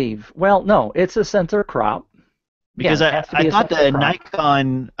believe. Well, no, it's a sensor crop. Because Yeah, I thought the crop.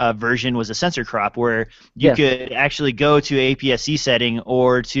 Nikon version was a sensor crop where you could actually go to APS-C setting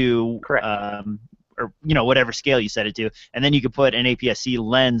or to or whatever scale you set it to, and then you could put an APS-C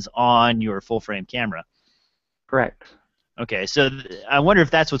lens on your full frame camera. Correct. Okay, so I wonder if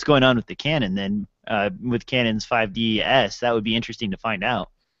that's what's going on with the Canon then, with Canon's 5DS. That would be interesting to find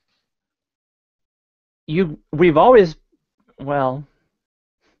out. We've always, well,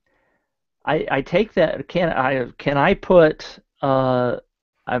 I take that. Can I put?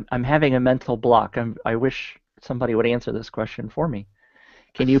 I'm having a mental block. I wish somebody would answer this question for me.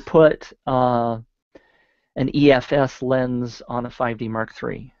 Can you put an EFS lens on a 5D Mark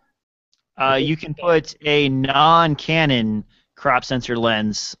III? You can put a non-Canon crop sensor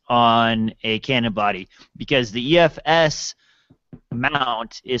lens on a Canon body because the EFS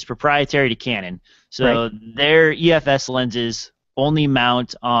mount is proprietary to Canon. So their EFS lenses only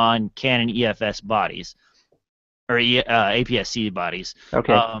mount on Canon EFS bodies or APS-C bodies.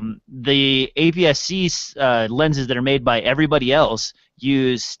 Okay. The APS-C lenses that are made by everybody else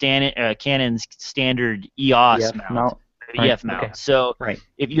use Canon's standard EOS mount. EF mount. Okay. So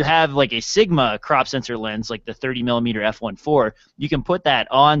if you have like a Sigma crop sensor lens, like the 30mm f1.4, you can put that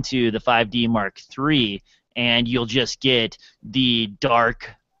onto the 5D Mark III, and you'll just get the dark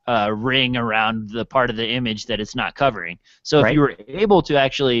ring around the part of the image that it's not covering. So if you were able to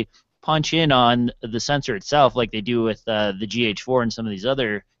actually punch in on the sensor itself, like they do with the GH4 and some of these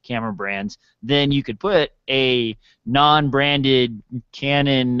other camera brands, then you could put a non-branded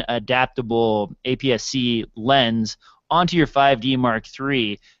Canon adaptable APS-C lens onto your 5D Mark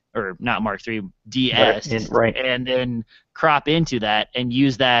III, or not Mark III, DS, and then crop into that and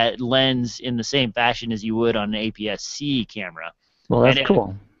use that lens in the same fashion as you would on an APS-C camera. Well, that's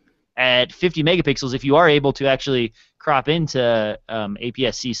cool. At 50 megapixels, if you are able to actually crop into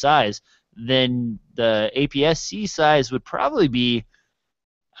APS-C size, then the APS-C size would probably be,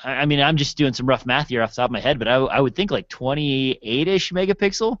 I mean, I'm just doing some rough math here off the top of my head, but I would think like 28-ish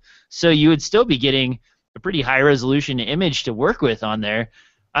megapixel. So you would still be getting a pretty high resolution image to work with on there.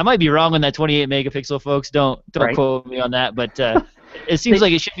 I might be wrong on that 28 megapixel, folks. Don't quote me on that, but it seems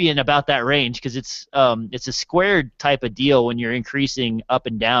like it should be in about that range because it's a squared type of deal when you're increasing up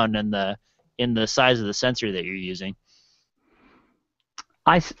and down in the size of the sensor that you're using.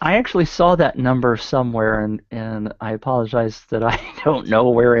 I actually saw that number somewhere, and I apologize that I don't know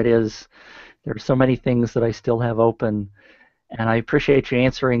where it is. There are so many things that I still have open. And I appreciate you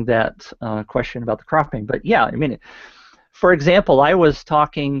answering that question about the cropping. But yeah, I mean, for example, I was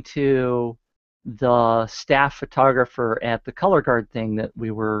talking to the staff photographer at the Color Guard thing that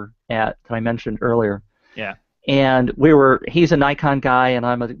we were at that I mentioned earlier. Yeah. And he's a Nikon guy and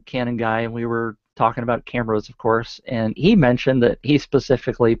I'm a Canon guy, and we were talking about cameras, of course. And he mentioned that he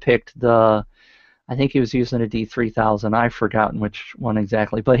specifically picked I think he was using a D3000. I've forgotten which one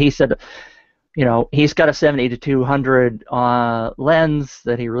exactly, but he said, he's got a 70-200 lens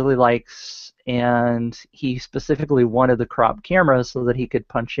that he really likes, and he specifically wanted the crop camera so that he could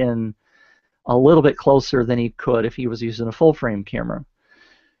punch in a little bit closer than he could if he was using a full frame camera.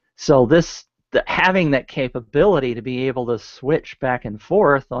 So having that capability to be able to switch back and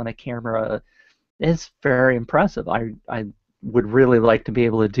forth on a camera is very impressive. I would really like to be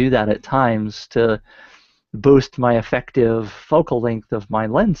able to do that at times to boost my effective focal length of my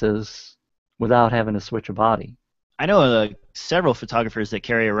lenses without having to switch a body. I know several photographers that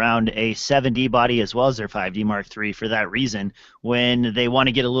carry around a 7D body as well as their 5D Mark III for that reason. When they want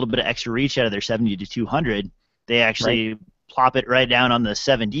to get a little bit of extra reach out of their 70-200, they actually plop it right down on the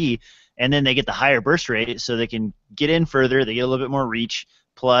 7D, and then they get the higher burst rate so they can get in further, they get a little bit more reach,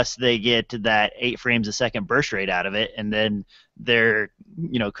 plus they get that 8 frames a second burst rate out of it, and then they're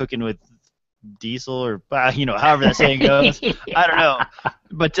cooking with diesel or however that saying goes. Yeah. I don't know.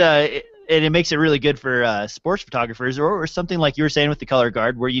 But it makes it really good for sports photographers or something like you were saying with the Color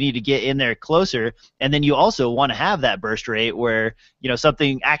Guard, where you need to get in there closer, and then you also want to have that burst rate where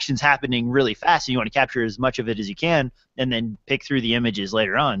action's happening really fast, and you want to capture as much of it as you can, and then pick through the images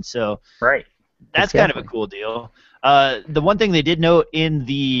later on. So that's kind of a cool deal. The one thing they did note in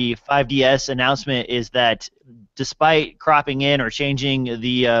the 5DS announcement is that despite cropping in or changing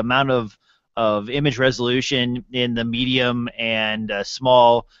the amount of image resolution in the medium and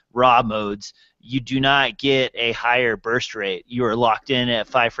small RAW modes, you do not get a higher burst rate. You are locked in at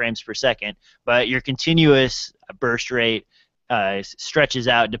 5 frames per second, but your continuous burst rate stretches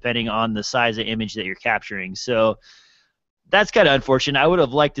out depending on the size of image that you're capturing. So that's kind of unfortunate. I would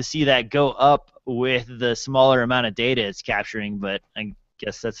have liked to see that go up with the smaller amount of data it's capturing, but I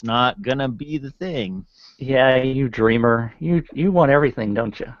guess that's not gonna be the thing. Yeah, you dreamer. You want everything,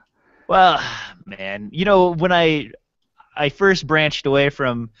 don't you? Well, man, when I first branched away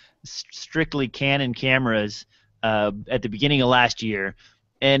from strictly Canon cameras at the beginning of last year,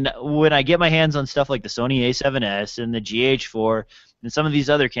 and when I get my hands on stuff like the Sony A7S and the GH4 and some of these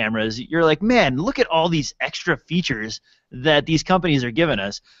other cameras, you're like, man, look at all these extra features that these companies are giving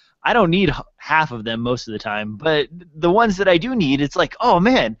us. I don't need half of them most of the time, but the ones that I do need, it's like, oh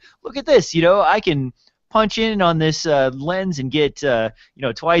man, look at this. I can punch in on this lens and get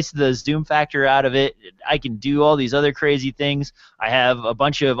twice the zoom factor out of it. I can do all these other crazy things. I have a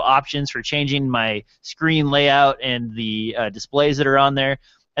bunch of options for changing my screen layout and the displays that are on there.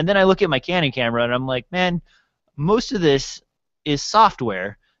 And then I look at my Canon camera and I'm like, man, most of this is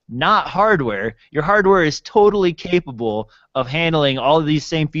software, not hardware. Your hardware is totally capable of handling all of these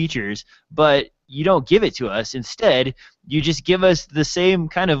same features, but you don't give it to us. Instead, you just give us the same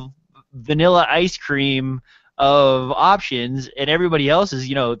kind of vanilla ice cream of options, and everybody else is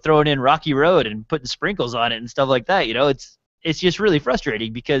throwing in Rocky Road and putting sprinkles on it and stuff like that. It's just really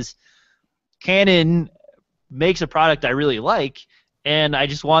frustrating because Canon makes a product I really like, and I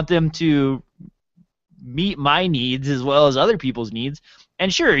just want them to meet my needs as well as other people's needs.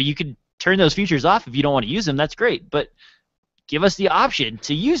 And sure, you could turn those features off if you don't want to use them. That's great, but give us the option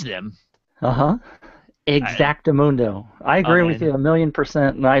to use them. Exactamundo. I agree with you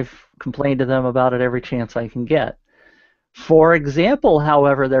 1,000,000%, and I've complained to them about it every chance I can get. For example,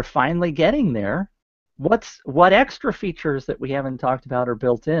 however, they're finally getting there. What extra features that we haven't talked about are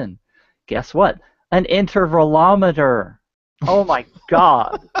built in? Guess what? An intervalometer. Oh my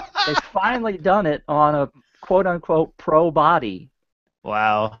God. They've finally done it on a quote-unquote pro body.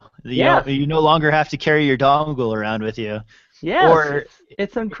 Wow. You no longer have to carry your dongle around with you. Yes,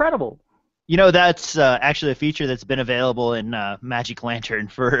 it's incredible. That's actually a feature that's been available in Magic Lantern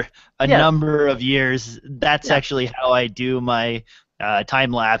for a number of years. That's actually how I do my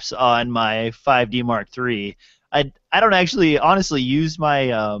time-lapse on my 5D Mark III. I don't actually honestly use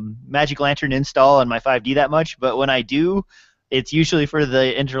my Magic Lantern install on my 5D that much, but when I do, it's usually for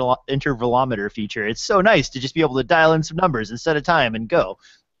the intervalometer feature. It's so nice to just be able to dial in some numbers instead of time and go.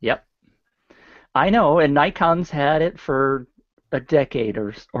 Yep. I know, and Nikon's had it for a decade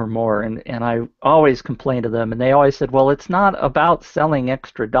or more, and I always complained to them, and they always said, well, it's not about selling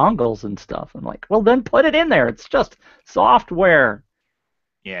extra dongles and stuff. I'm like, well, then put it in there. It's just software.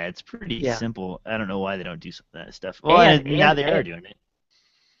 Yeah, it's pretty simple. I don't know why they don't do some of that stuff. Well, now they are doing it.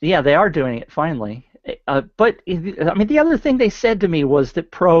 Yeah, they are doing it finally. But I mean, the other thing they said to me was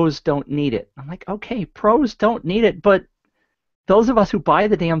that pros don't need it. I'm like, okay, pros don't need it, but those of us who buy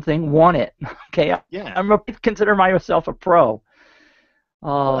the damn thing want it. Okay, yeah. I consider myself a pro.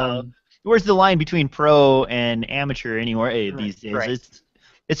 Where's the line between pro and amateur anymore these days? Right.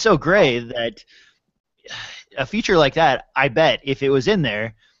 It's so gray that a feature like that, I bet if it was in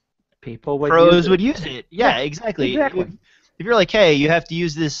there, pros would use it. Yeah, exactly. If you're like, hey, you have to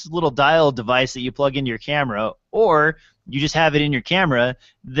use this little dial device that you plug into your camera, or you just have it in your camera,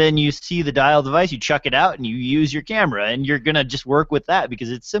 then you see the dial device, you chuck it out, and you use your camera, and you're going to just work with that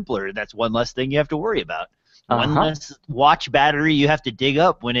because it's simpler. That's one less thing you have to worry about. One less watch battery you have to dig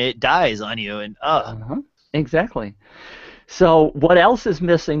up when it dies on you. And Exactly. So what else is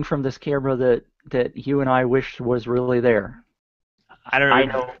missing from this camera that you and I wish was really there? I don't know. I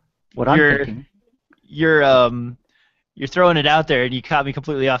know what I'm thinking. You're throwing it out there, and you caught me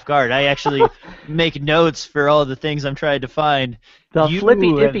completely off guard. I actually make notes for all the things I'm trying to find. The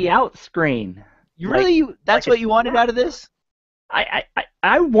flippy-dippy out screen. That's what you wanted out of this?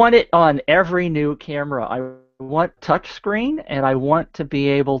 I want it on every new camera. I want touchscreen, and I want to be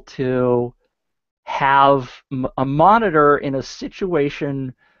able to have a monitor in a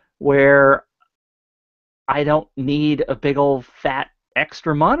situation where I don't need a big old fat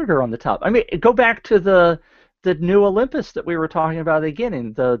extra monitor on the top. I mean, go back to the new Olympus that we were talking about at the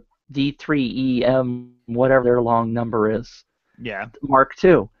beginning, the D3EM, whatever their long number is. Yeah. Mark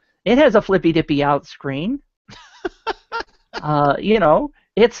II. It has a flippy-dippy out screen.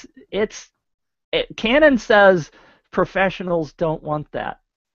 Canon says professionals don't want that,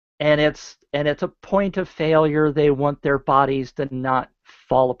 and it's a point of failure. They want their bodies to not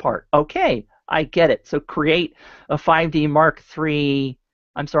fall apart. Okay, I get it. So create a 5D Mark III.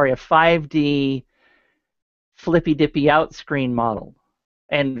 I'm sorry, a 5D flippy-dippy out screen model,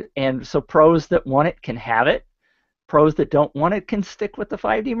 And so pros that want it can have it. Pros that don't want it can stick with the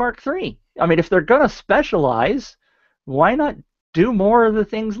 5D Mark III. I mean, if they're going to specialize, why not do more of the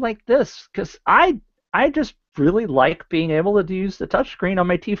things like this? Because I just really like being able to use the touchscreen on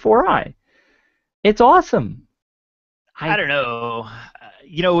my T4i. It's awesome. I don't know.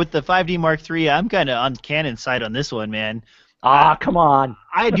 With the 5D Mark III, I'm kind of on Canon's side on this one, man. Come on.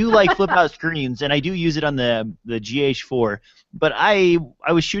 I do like flip-out screens, and I do use it on the GH4. But I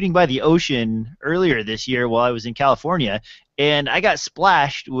was shooting by the ocean earlier this year while I was in California, and I got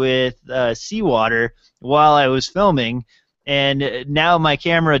splashed with seawater while I was filming, and now my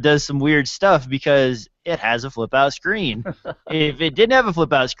camera does some weird stuff because it has a flip-out screen. If it didn't have a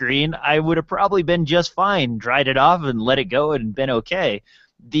flip-out screen, I would have probably been just fine, dried it off and let it go and been okay.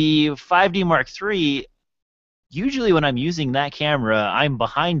 The 5D Mark III, usually when I'm using that camera, I'm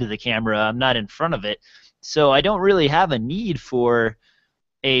behind the camera, I'm not in front of it, so I don't really have a need for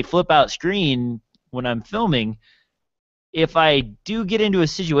a flip-out screen when I'm filming. If I do get into a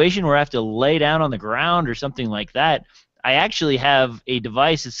situation where I have to lay down on the ground or something like that, I actually have a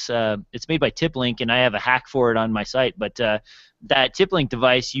device. It's made by TipLink, and I have a hack for it on my site. But that TipLink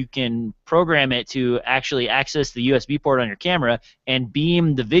device, you can program it to actually access the USB port on your camera and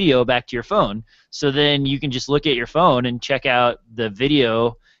beam the video back to your phone. So then you can just look at your phone and check out the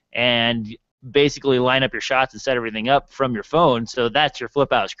video and basically line up your shots and set everything up from your phone. So that's your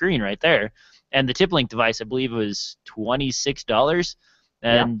flip-out screen right there. And the TipLink device, I believe, was $26.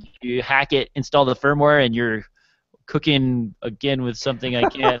 And you hack it, install the firmware, and you're cooking again with something I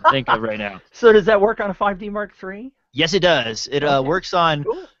can't think of right now. So does that work on a 5D Mark III? Yes, it does. It works on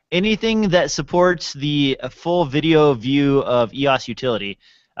anything that supports the full video view of EOS utility.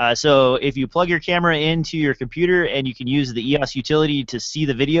 So if you plug your camera into your computer and you can use the EOS utility to see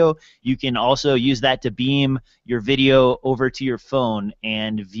the video, you can also use that to beam your video over to your phone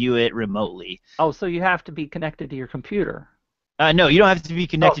and view it remotely. Oh, so you have to be connected to your computer? No, you don't have to be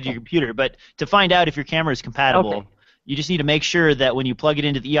connected to your computer, but to find out if your camera is compatible, you just need to make sure that when you plug it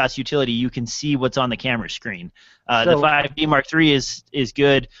into the EOS utility, you can see what's on the camera screen. The 5D Mark III is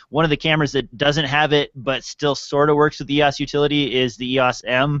good. One of the cameras that doesn't have it but still sort of works with the EOS utility is the EOS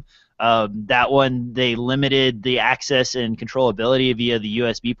M. That one, they limited the access and controllability via the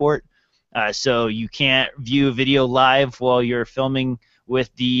USB port. So you can't view video live while you're filming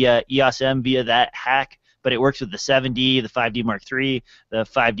with the EOS M via that hack, but it works with the 7D, the 5D Mark III, the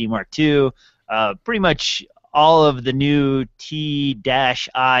 5D Mark II, pretty much all of the new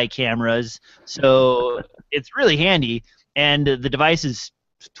T-I cameras. So it's really handy, and the device is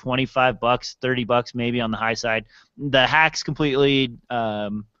 $25, $30 maybe on the high side. The hack's completely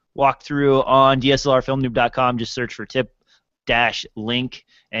walked through on DSLRFilmNoob.com. Just search for tip-link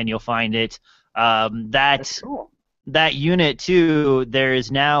and you'll find it. That's cool. That unit too, there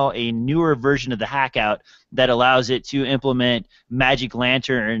is now a newer version of the hack out that allows it to implement Magic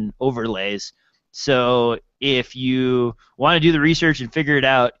Lantern overlays. So if you want to do the research and figure it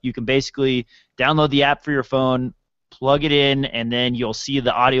out, you can basically download the app for your phone, plug it in, and then you'll see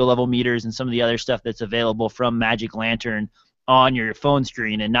the audio level meters and some of the other stuff that's available from Magic Lantern on your phone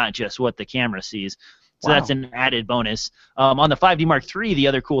screen and not just what the camera sees. So that's an added bonus. On the 5D Mark III, the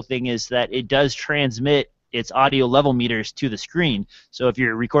other cool thing is that it does transmit its audio level meters to the screen. So if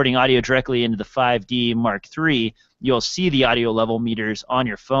you're recording audio directly into the 5D Mark III, you'll see the audio level meters on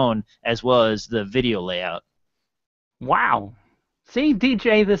your phone as well as the video layout. Wow. See,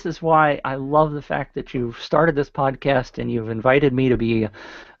 DJ, this is why I love the fact that you've started this podcast and you've invited me to be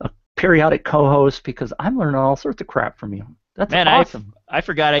a periodic co-host, because I'm learning all sorts of crap from you. That's awesome. I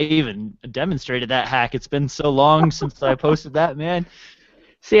forgot I even demonstrated that hack. It's been so long since I posted that, man.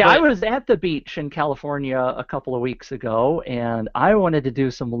 See, I was at the beach in California a couple of weeks ago, and I wanted to do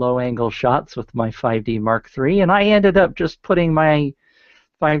some low-angle shots with my 5D Mark III, and I ended up just putting my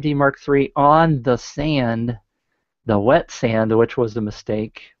 5D Mark III on the sand, the wet sand, which was a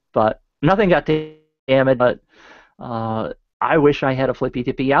mistake, but nothing got damaged. But I wish I had a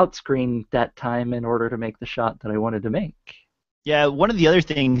flippy-dippy out screen that time in order to make the shot that I wanted to make. Yeah, one of the other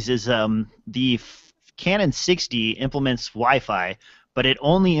things is the Canon 6D implements Wi-Fi, but it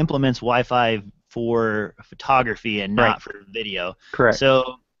only implements Wi-Fi for photography and not for video. Correct.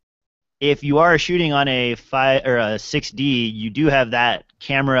 So if you are shooting on a 6D, you do have that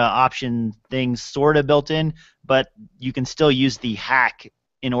camera option thing sort of built in, but you can still use the hack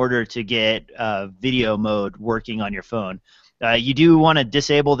in order to get video mode working on your phone. You do want to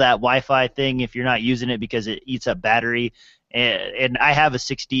disable that Wi-Fi thing if you're not using it because it eats up battery. And I have a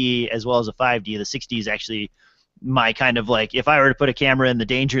 6D as well as a 5D. The 6D is actually my kind of like, if I were to put a camera in the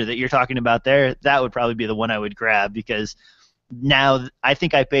danger that you're talking about there, that would probably be the one I would grab, because now I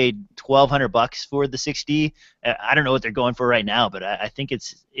think I paid $1,200 for the 6D. I don't know what they're going for right now, but I think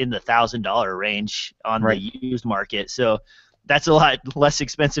it's in the $1,000 range on the used market. So that's a lot less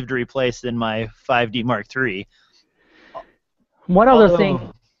expensive to replace than my 5D Mark III. One other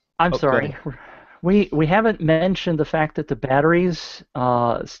thing, I'm sorry, we haven't mentioned the fact that the batteries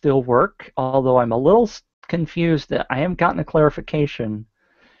still work, although I'm a little confused that I haven't gotten a clarification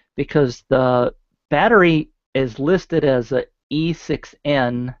because the battery is listed as a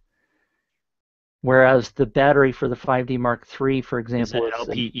E6N, whereas the battery for the 5D Mark III, for example, is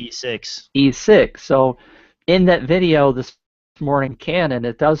LPE6. E6. So in that video this morning, Canon,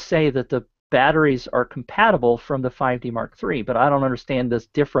 it does say that the batteries are compatible from the 5D Mark III, but I don't understand this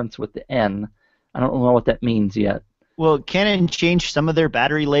difference with the N. I don't know what that means yet. Well, Canon changed some of their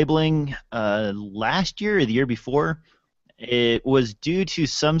battery labeling last year or the year before. It was due to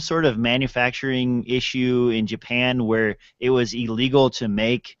some sort of manufacturing issue in Japan where it was illegal to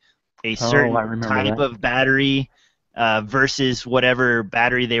make a certain type of battery versus whatever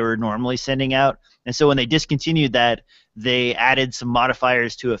battery they were normally sending out. And so when they discontinued that, they added some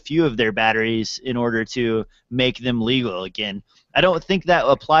modifiers to a few of their batteries in order to make them legal again. I don't think that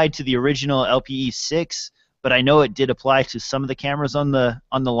applied to the original LPE6, but I know it did apply to some of the cameras on the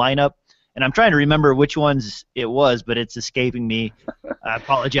lineup. And I'm trying to remember which ones it was, but it's escaping me. I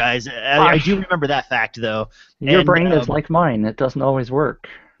apologize. I do remember that fact, though. Your brain is like mine. It doesn't always work.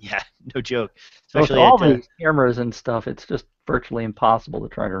 Yeah, no joke. Especially with all these cameras and stuff, it's just virtually impossible to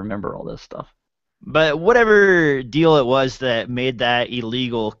try to remember all this stuff. But whatever deal it was that made that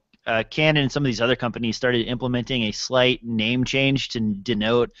illegal, Canon and some of these other companies started implementing a slight name change to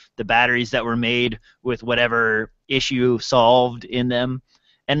denote the batteries that were made with whatever issue solved in them.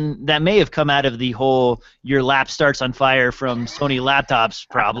 And that may have come out of the whole "your lap starts on fire" from Sony laptops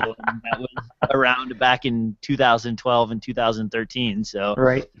problem that was around back in 2012 and 2013. So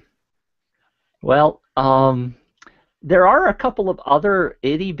right. Well, there are a couple of other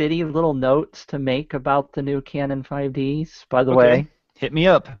itty-bitty little notes to make about the new Canon 5Ds, by the way. Hit me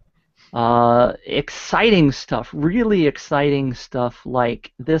up. Exciting stuff, really exciting stuff,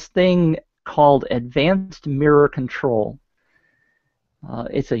 like this thing called Advanced Mirror Control.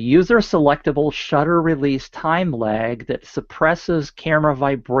 It's a user-selectable shutter release time lag that suppresses camera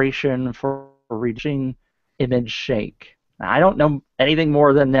vibration for reaching image shake. Now, I don't know anything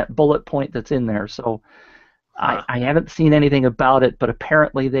more than that bullet point that's in there, so I haven't seen anything about it, but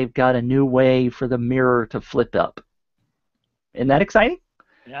apparently they've got a new way for the mirror to flip up. Isn't that exciting?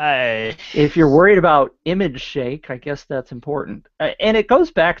 If you're worried about image shake, I guess that's important. And it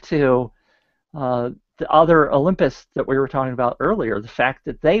goes back to the other Olympus that we were talking about earlier, the fact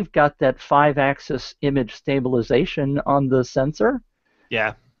that they've got that 5-axis image stabilization on the sensor.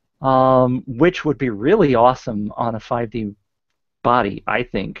 Yeah. Which would be really awesome on a 5D body, I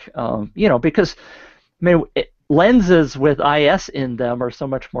think. Because lenses with IS in them are so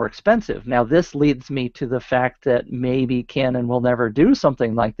much more expensive. Now, this leads me to the fact that maybe Canon will never do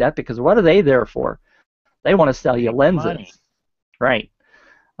something like that, because what are they there for? They want to sell you lenses. Money. Right.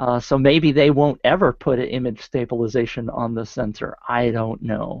 So maybe they won't ever put an image stabilization on the sensor. I don't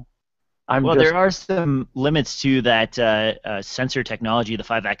know. There are some limits to that sensor technology, the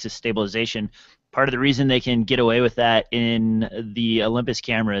 5-axis stabilization. Part of the reason they can get away with that in the Olympus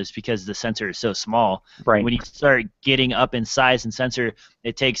cameras because the sensor is so small. Right. When you start getting up in size and sensor,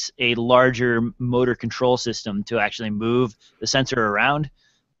 it takes a larger motor control system to actually move the sensor around,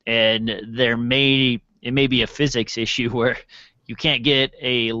 and it may be a physics issue where you can't get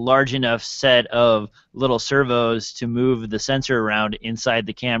a large enough set of little servos to move the sensor around inside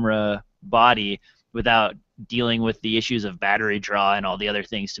the camera body without dealing with the issues of battery draw and all the other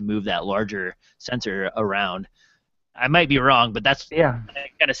things to move that larger sensor around. I might be wrong, but that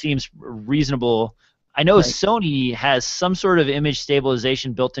kind of seems reasonable. I know Sony has some sort of image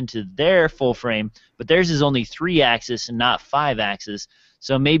stabilization built into their full frame, but theirs is only 3-axis and not 5-axis,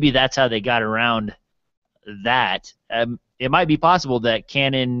 so maybe that's how they got around that. It might be possible that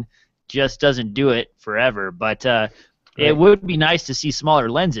Canon just doesn't do it forever, but it would be nice to see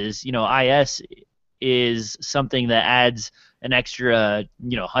smaller lenses. IS is something that adds an extra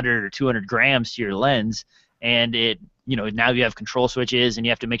 100 or 200 grams to your lens, and now you have control switches and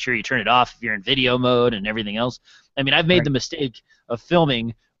you have to make sure you turn it off if you're in video mode and everything else. I mean, I've made the mistake of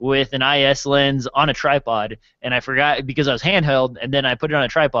filming with an IS lens on a tripod, and I forgot because I was handheld, and then I put it on a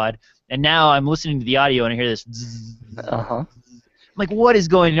tripod, and now I'm listening to the audio and I hear this zzz. I'm like, what is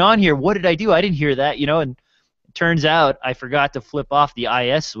going on here? What did I do? I didn't hear that, and it turns out I forgot to flip off the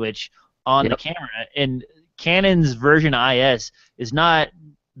IS switch on the camera, and Canon's version IS is not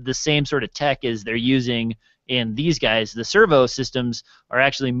the same sort of tech as they're using in these guys, the servo systems are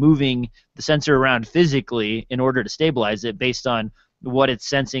actually moving the sensor around physically in order to stabilize it based on what it's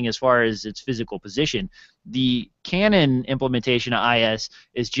sensing as far as its physical position. The Canon implementation of IS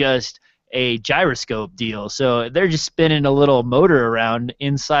is just a gyroscope deal. So they're just spinning a little motor around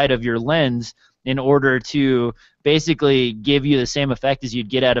inside of your lens in order to basically give you the same effect as you'd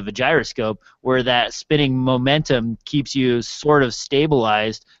get out of a gyroscope, where that spinning momentum keeps you sort of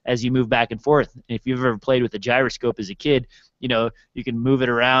stabilized as you move back and forth. If you've ever played with a gyroscope as a kid, you know, you can move it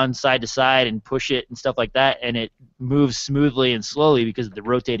around side to side and push it and stuff like that, and it moves smoothly and slowly because of the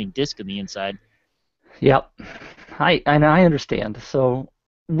rotating disc on the inside. Yep, I understand. So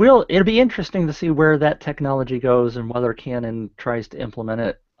it'll be interesting to see where that technology goes and whether Canon tries to implement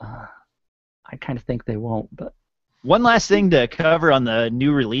it. I kind of think they won't, but. One last thing to cover on the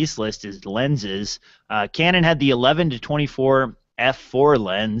new release list is lenses. Canon had the 11-24 f4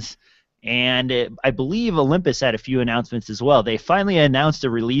 lens, and I believe Olympus had a few announcements as well. They finally announced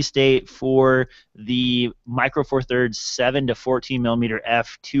a release date for the Micro Four Thirds 7-14mm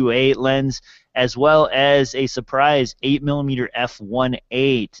f2.8 lens, as well as a surprise 8mm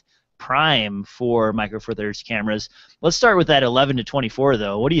f1.8 prime for Micro Four Thirds cameras. Let's start with that 11-24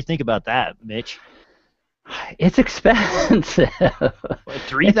 though. What do you think about that, Mitch? It's expensive.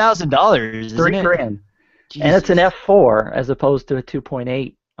 $3,000, isn't it? $3,000, and it's an f4 as opposed to a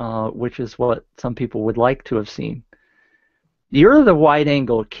 2.8, which is what some people would like to have seen. You're the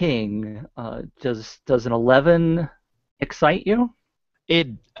wide-angle king. Does an 11 excite you?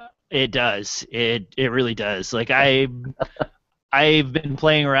 It does. It really does. Like I've been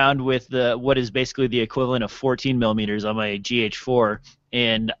playing around with what is basically the equivalent of 14mm on my GH4,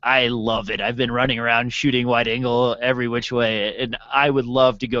 and I love it. I've been running around shooting wide angle every which way, and I would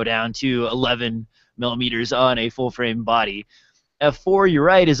love to go down to 11mm on a full frame body. F4, you're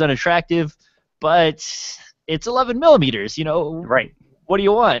right, is unattractive, but it's 11mm. You know, right? What do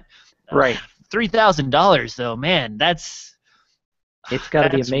you want? Right. $3,000 though, man. It's got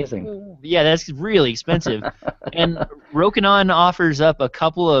to be amazing. Yeah, that's really expensive. And Rokinon offers up a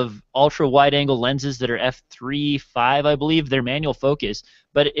couple of ultra wide-angle lenses that are f3.5, I believe. They're manual focus.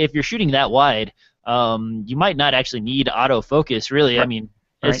 But if you're shooting that wide, you might not actually need autofocus, really. Right. I mean,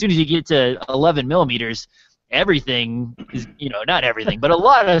 as soon as you get to 11mm, everything is, not everything, but a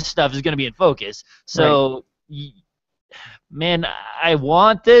lot of stuff is going to be in focus. So, man, I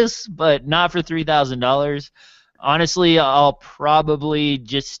want this, but not for $3,000. Honestly, I'll probably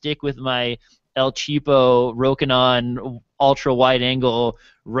just stick with my El Cheapo Rokinon ultra wide angle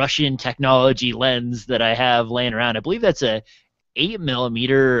Russian technology lens that I have laying around. I believe that's a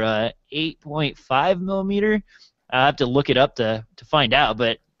 8mm, 8.5mm. I have to look it up to find out,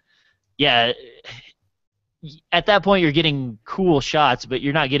 but yeah, at that point you're getting cool shots, but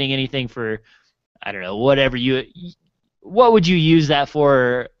you're not getting anything for, I don't know, what would you use that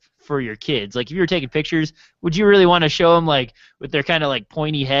for your kids? Like if you were taking pictures, would you really want to show them like with their kind of like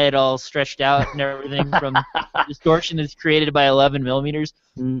pointy head all stretched out and everything from distortion that's created by 11mm?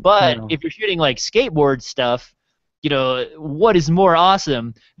 But if you're shooting like skateboard stuff, what is more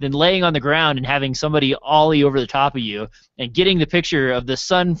awesome than laying on the ground and having somebody ollie over the top of you and getting the picture of the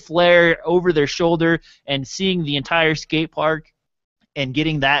sun flare over their shoulder and seeing the entire skate park and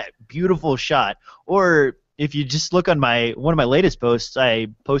getting that beautiful shot? Or if you just look on one of my latest posts, I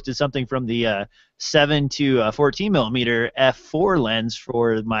posted something from the 7-14mm f4 lens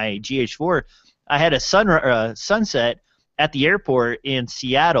for my GH4. I had a sunset at the airport in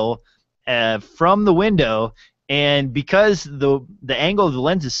Seattle from the window, and because the angle of the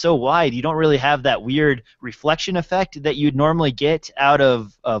lens is so wide, you don't really have that weird reflection effect that you'd normally get out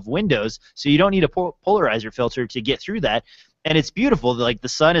of windows, so you don't need a polarizer filter to get through that. And it's beautiful. Like the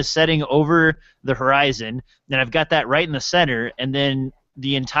sun is setting over the horizon, and I've got that right in the center, and then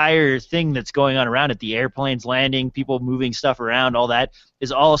the entire thing that's going on around it, the airplanes landing, people moving stuff around, all that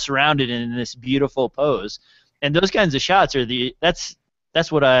is all surrounded in this beautiful pose. And those kinds of shots are that's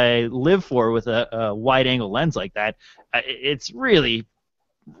what I live for with a wide angle lens like that. It's really,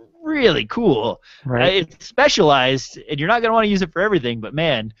 really cool. Right. It's specialized, and you're not going to want to use it for everything, but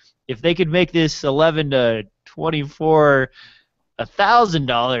man, if they could make this 11-24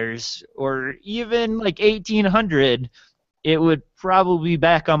 $1,000 or even like $1,800, it would probably be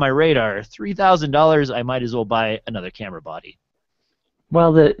back on my radar. $3,000, I might as well buy another camera body.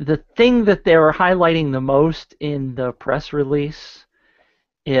 Well, the thing that they were highlighting the most in the press release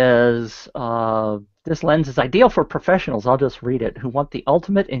is this lens is ideal for professionals, I'll just read it, who want the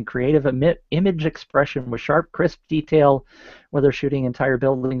ultimate in creative image expression with sharp, crisp detail, whether shooting entire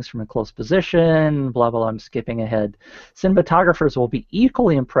buildings from a close position, blah, blah, I'm skipping ahead. Cinematographers will be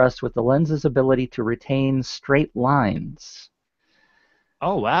equally impressed with the lens's ability to retain straight lines.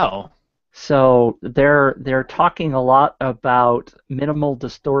 Oh, wow. So they're talking a lot about minimal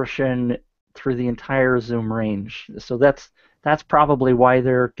distortion through the entire zoom range. So that's probably why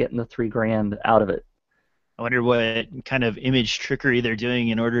they're getting the $3,000 out of it. I wonder what kind of image trickery they're doing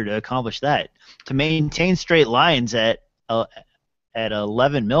in order to accomplish that. To maintain straight lines at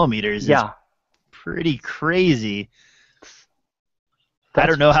 11 millimeters is pretty crazy. I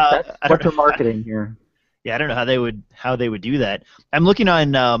don't know how. That's what they're marketing here. Yeah, I don't know how they would do that. I'm looking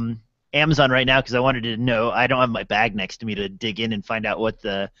on Amazon right now because I wanted to know. I don't have my bag next to me to dig in and find out what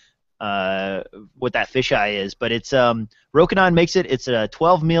that fisheye is, but it's Rokinon makes it. It's a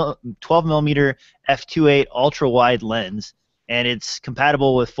 12 millimeter f2.8 ultra wide lens, and it's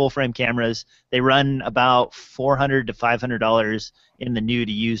compatible with full frame cameras. They run about $400 to $500 in the new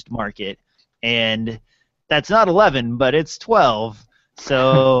to used market, and that's not 11, but it's 12.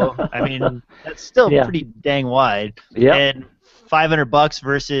 So I mean that's still pretty dang wide. Yeah. And $500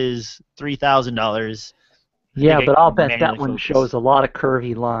 versus $3,000. Yeah, but I'll bet that one shows a lot of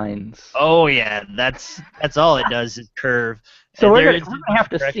curvy lines. Oh yeah, that's all it does is curve. So we're gonna have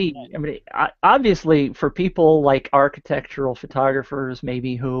to see. I mean, obviously, for people like architectural photographers,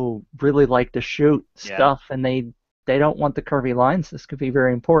 maybe who really like to shoot stuff, and they don't want the curvy lines, this could be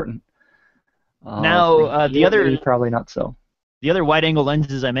very important. Now, the other probably not so. The other wide-angle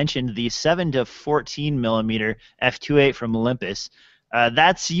lenses I mentioned, the 7 to 14 millimeter f2.8 from Olympus,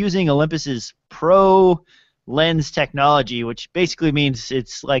 that's using Olympus's Pro lens technology, which basically means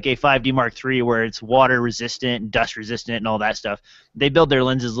it's like a 5D Mark III where it's water resistant, dust resistant, and all that stuff. They build their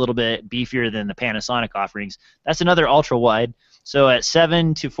lenses a little bit beefier than the Panasonic offerings. That's another ultra wide. So at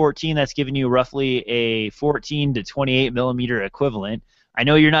 7 to 14, that's giving you roughly a 14 to 28 millimeter equivalent. I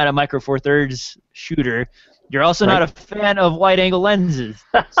know you're not a Micro Four Thirds shooter. You're also not a fan of wide-angle lenses,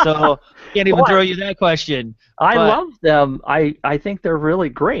 so can't even throw you that question. I love them. I think they're really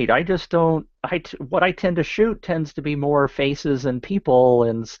great. I just don't. What I tend to shoot tends to be more faces and people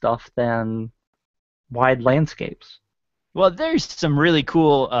and stuff than wide landscapes. Well, there's some really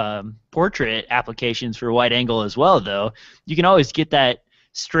cool portrait applications for wide-angle as well, though. You can always get that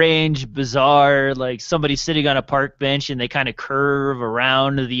strange, bizarre, like somebody sitting on a park bench and they kind of curve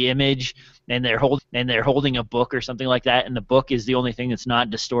around the image, and they're holding a book or something like that, and the book is the only thing that's not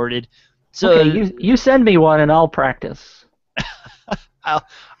distorted. So okay, you send me one and I'll practice.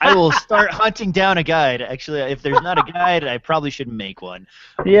 I will start hunting down a guide. Actually, if there's not a guide, I probably should make one.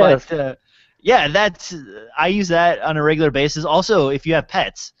 Yes. But, I use that on a regular basis. Also, if you have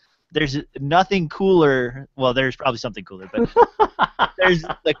pets, there's nothing cooler. Well, there's probably something cooler, but there's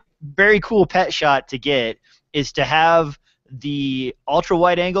a very cool pet shot to get is to have the ultra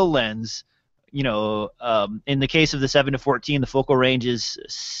wide angle lens. You know, in the case of the 7 to 14, the focal range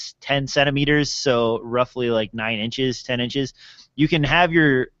is 10 centimeters, so roughly like 9 inches, 10 inches. You can have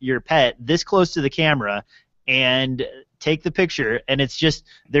your pet this close to the camera and take the picture, and it's just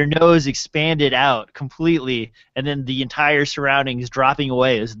their nose expanded out completely, and then the entire surroundings dropping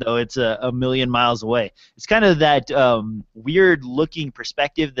away as though it's a million miles away. It's kind of that weird-looking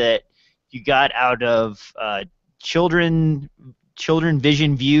perspective that you got out of children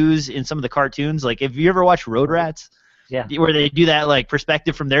vision views in some of the cartoons. Like, have you ever watched Road Rats? Yeah. Where they do that like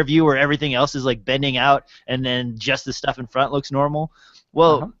perspective from their view where everything else is like bending out and then just the stuff in front looks normal.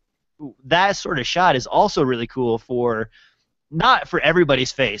 Well, that sort of shot is also really cool for not for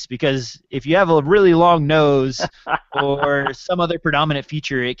everybody's face, because if you have a really long nose or some other predominant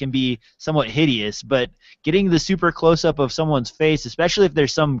feature, it can be somewhat hideous. But getting the super close-up of someone's face, especially if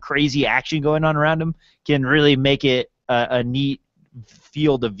there's some crazy action going on around them, can really make it a neat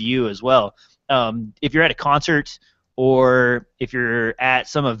field of view as well. If you're at a concert or if you're at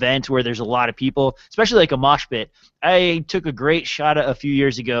some event where there's a lot of people, especially like a mosh pit. I took a great shot a few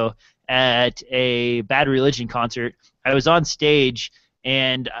years ago at a Bad Religion concert. I was on stage,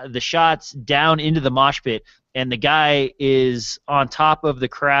 and the shot's down into the mosh pit, and the guy is on top of the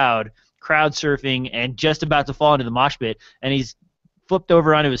crowd surfing, and just about to fall into the mosh pit, and he's flipped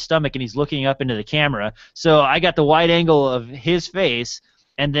over onto his stomach, and he's looking up into the camera. So I got the wide angle of his face,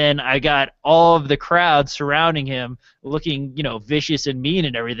 and then I got all of the crowd surrounding him looking, vicious and mean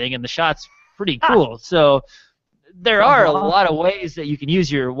and everything, and the shot's pretty cool. So there are a lot of ways that you can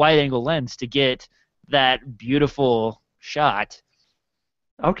use your wide-angle lens to get that beautiful shot.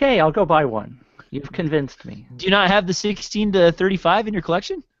 Okay, I'll go buy one. You've convinced me. Do you not have the 16 to 35 in your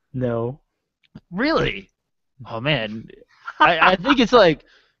collection? No. Really? Oh man, I think it's like,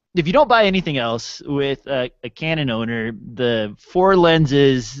 if you don't buy anything else with a Canon owner, the 4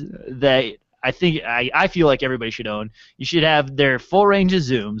 lenses that I feel like everybody should own. You should have their full range of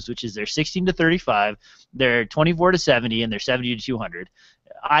zooms, which is their 16 to 35, their 24 to 70, and their 70 to 200.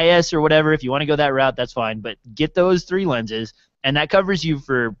 IS or whatever, if you want to go that route, that's fine. But get those 3 lenses, and that covers you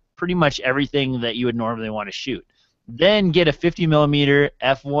for pretty much everything that you would normally want to shoot. Then get a 50 millimeter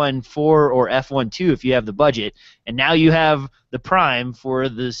f1.4 or f1.2 if you have the budget, and now you have the prime for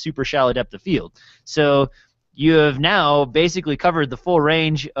the super shallow depth of field. So you have now basically covered the full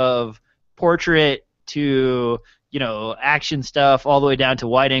range of portrait to, action stuff all the way down to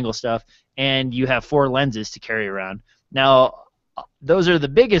wide angle stuff, and you have 4 lenses to carry around. Now, those are the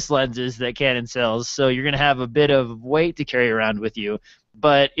biggest lenses that Canon sells, so you're going to have a bit of weight to carry around with you.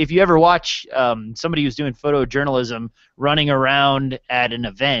 But if you ever watch somebody who's doing photojournalism running around at an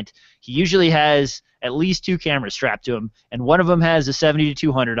event, he usually has at least 2 cameras strapped to him, and one of them has a 70 to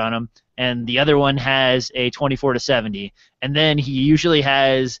 200 on him, and the other one has a 24 to 70, and then he usually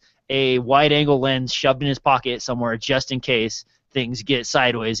has a wide-angle lens shoved in his pocket somewhere just in case things get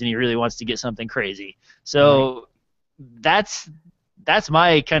sideways and he really wants to get something crazy. So that's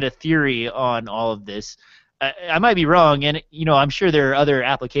my kind of theory on all of this. I might be wrong, and I'm sure there are other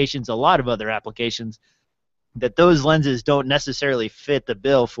applications, a lot of other applications, that those lenses don't necessarily fit the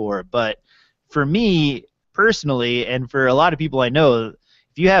bill for. But for me personally, and for a lot of people I know,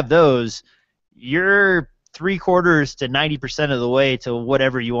 if you have those, you're 3/4 to 90% of the way to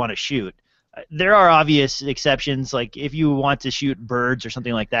whatever you want to shoot. There are obvious exceptions, like if you want to shoot birds or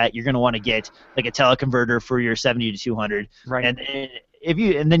something like that, you're going to want to get like a teleconverter for your 70 to 200. Right.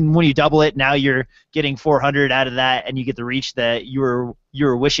 And then when you double it, now you're getting 400 out of that, and you get the reach that you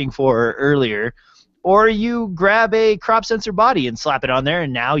were wishing for earlier. Or you grab a crop sensor body and slap it on there,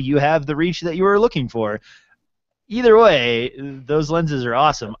 and now you have the reach that you were looking for. Either way, those lenses are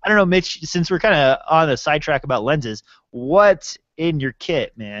awesome. I don't know, Mitch, since we're kind of on a sidetrack about lenses, what's in your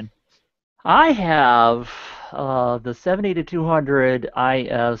kit, man? I have the 70 to 200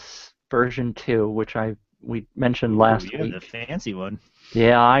 IS version 2, which we mentioned last week. The fancy one.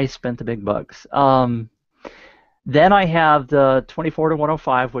 Yeah, I spent the big bucks. Then I have the 24 to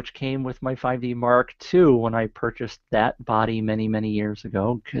 105, which came with my 5D Mark II when I purchased that body many, many years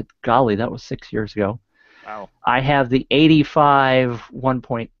ago. Good golly, that was 6 years ago. Wow. I have the 85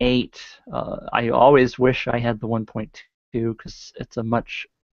 1.8. I always wish I had the 1.2 because it's a much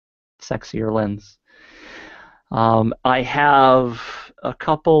sexier lens. I have a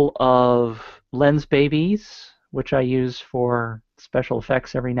couple of lens babies, which I use for special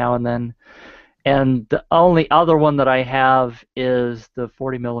effects every now and then. And the only other one that I have is the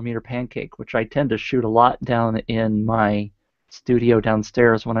 40 millimeter pancake, which I tend to shoot a lot down in my studio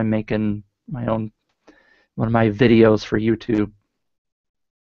downstairs when I'm making one of my videos for YouTube.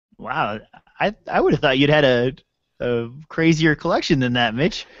 Wow, I would have thought you'd had a crazier collection than that,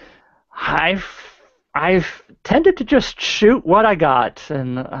 Mitch. I've tended to just shoot what I got,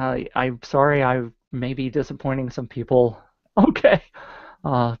 and I'm sorry I may be disappointing some people. Okay,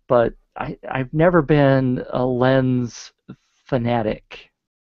 but I've never been a lens fanatic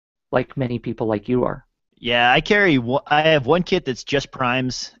like many people like you are. Yeah, I have one kit that's just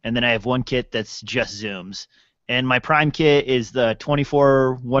primes, and then I have one kit that's just zooms. And my prime kit is the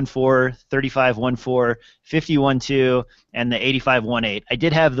 24-1.4, 35-1.4, 50-1.2, and the 85-1.8. I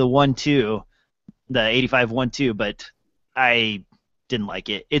did have the 1.2, the 85-1.2, but I didn't like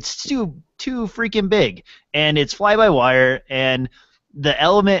it. It's too freaking big, and it's fly-by-wire, and the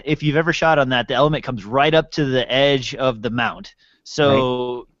element, if you've ever shot on that, the element comes right up to the edge of the mount.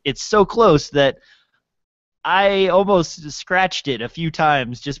 So It's so close that I almost scratched it a few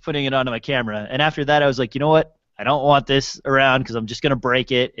times just putting it onto my camera. And after that, I was like, you know what? I don't want this around because I'm just going to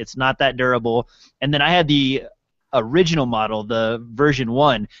break it. It's not that durable. And then I had the original model, the version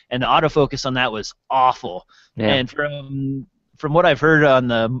 1, and the autofocus on that was awful. Yeah. And from what I've heard on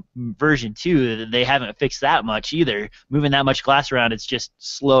the version 2, they haven't fixed that much either. Moving that much glass around, it's just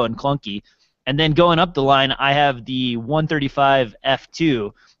slow and clunky. And then going up the line, I have the 135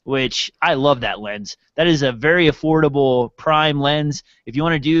 f2, which I love that lens. That is a very affordable prime lens. If you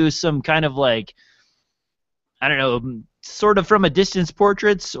want to do some kind of like, I don't know, sort of from a distance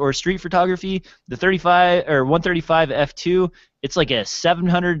portraits or street photography, the 135 f2, it's like a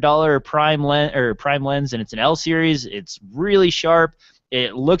 $700 prime lens, and it's an L series. It's really sharp.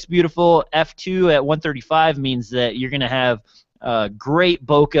 It looks beautiful. F2 at 135 means that you're going to have great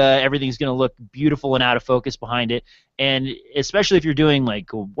bokeh. Everything's going to look beautiful and out of focus behind it. And especially if you're doing like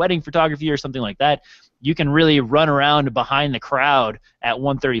wedding photography or something like that, you can really run around behind the crowd at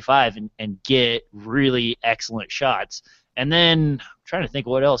 135 and get really excellent shots. And then I'm trying to think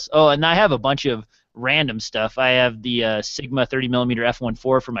what else. Oh, and I have a bunch of random stuff. I have the Sigma 30mm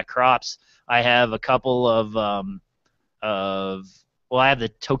f1.4 for my crops. I have a couple of I have the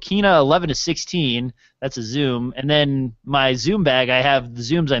Tokina 11-16. That's a zoom, and then my zoom bag. I have the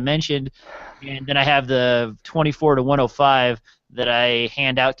zooms I mentioned, and then I have the 24-105 that I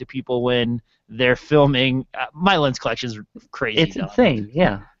hand out to people when they're filming. My lens collection is crazy. It's insane.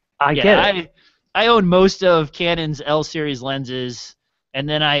 Yeah, I get it. I own most of Canon's L series lenses, and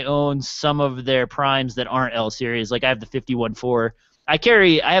then I own some of their primes that aren't L series. Like I have the 51.4.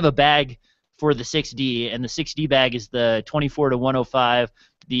 I have a bag for the 6D, and the 6D bag is the 24-105,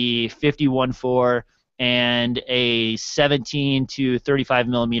 the 51.4, and a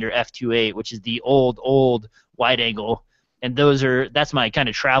 17-35mm f2.8, which is the old wide angle. And that's my kind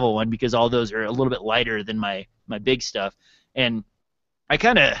of travel one because all those are a little bit lighter than my big stuff. And I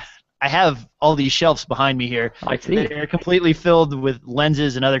have all these shelves behind me here. I see. They're completely filled with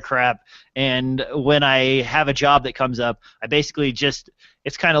lenses and other crap. And when I have a job that comes up, I basically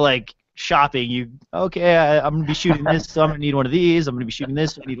it's kind of like shopping. I'm going to be shooting this, so I'm going to need one of these. I'm going to be shooting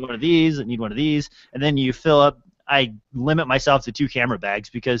this, so I need one of these, I need one of these. And then you fill up. I limit myself to 2 camera bags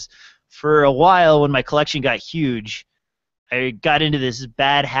because for a while when my collection got huge, I got into this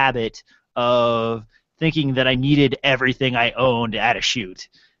bad habit of thinking that I needed everything I owned at a shoot.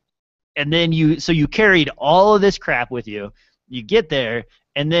 And then you carried all of this crap with you. You get there,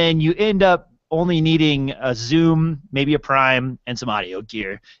 and then you end up only needing a zoom, maybe a prime, and some audio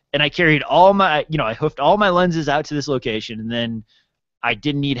gear. And I carried I hoofed all my lenses out to this location, and then I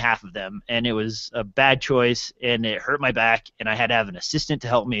didn't need half of them. And it was a bad choice, and it hurt my back, and I had to have an assistant to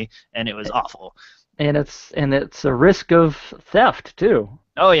help me, and it was awful. And it's a risk of theft too.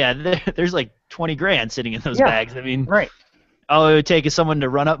 Oh yeah, there's like 20 grand sitting in those bags. I mean, right. All it would take is someone to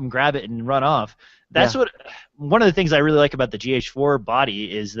run up and grab it and run off. That's one of the things I really like about the GH4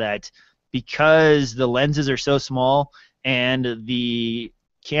 body is that because the lenses are so small and the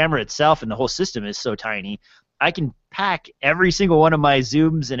camera itself and the whole system is so tiny, I can pack every single one of my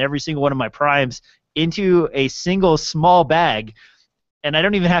zooms and every single one of my primes into a single small bag, and I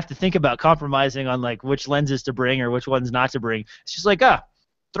don't even have to think about compromising on like which lenses to bring or which ones not to bring. It's just like,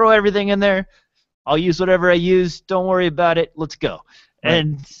 throw everything in there. I'll use whatever I use. Don't worry about it. Let's go. Right.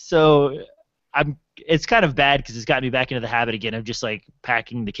 And so it's kind of bad because it's got me back into the habit again of just like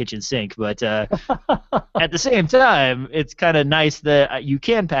packing the kitchen sink. But at the same time, it's kind of nice that you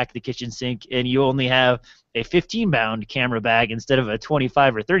can pack the kitchen sink and you only have a 15-pound camera bag instead of a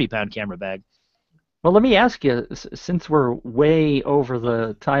 25 or 30-pound camera bag. Well, let me ask you, since we're way over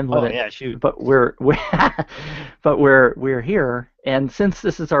the time limit, shoot. But we're here, and since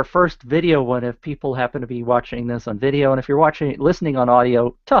this is our first video one, if people happen to be watching this on video, and if you're listening on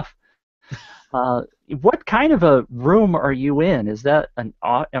audio, tough. What kind of a room are you in? Is that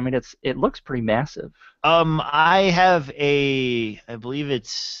it looks pretty massive. I have I believe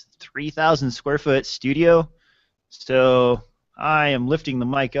it's 3,000 square foot studio, so I am lifting the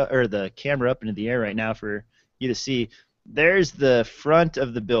the camera up into the air right now for you to see. There's the front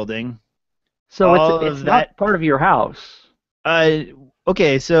of the building. So it's not part of your house.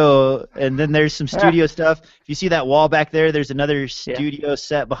 Okay, so and then there's some studio stuff. If you see that wall back there, there's another studio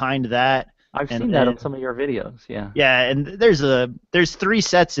set behind that. I've seen that on some of your videos. Yeah. Yeah, and there's 3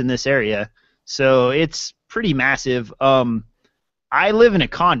 sets in this area, so it's pretty massive. I live in a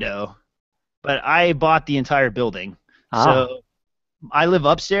condo, but I bought the entire building. So I live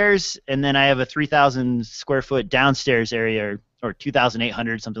upstairs, and then I have a 3,000 square foot downstairs area, or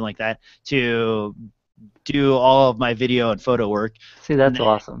 2,800, something like that, to do all of my video and photo work. See, that's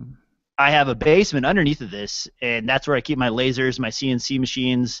awesome. I have a basement underneath of this, and that's where I keep my lasers, my CNC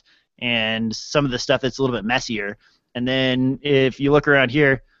machines, and some of the stuff that's a little bit messier. And then if you look around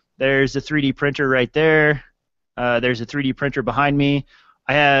here, there's a 3D printer right there. There's a 3D printer behind me.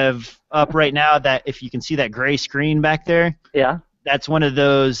 I have up right now that, if you can see that gray screen back there, that's one of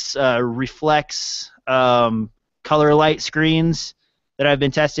those reflex color light screens that I've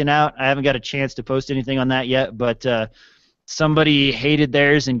been testing out. I haven't got a chance to post anything on that yet, but somebody hated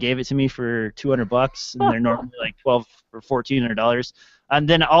theirs and gave it to me for $200, and they're normally like $1,200 or $1,400. And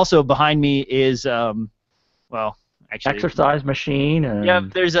then also behind me is exercise machine.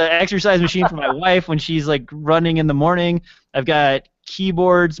 There's an exercise machine for my wife when she's like running in the morning. I've got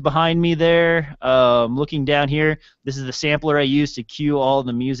keyboards behind me there. Looking down here, this is the sampler I use to cue all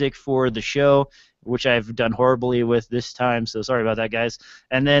the music for the show, which I've done horribly with this time, so sorry about that, guys.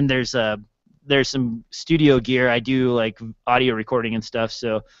 And then there's there's some studio gear. I do like audio recording and stuff,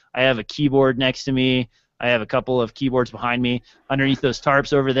 so I have a keyboard next to me. I have a couple of keyboards behind me. Underneath those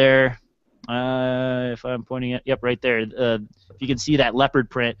tarps over there, if I'm pointing it, yep, right there. If you can see that leopard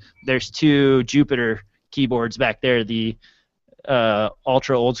print, there's 2 Jupiter keyboards back there, the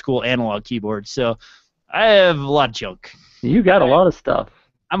ultra old school analog keyboards. So I have a lot of junk. You got a lot of stuff.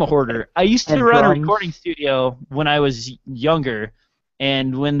 I'm a hoarder. I used to run a recording studio when I was younger,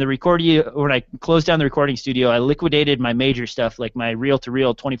 and when I closed down the recording studio, I liquidated my major stuff, like my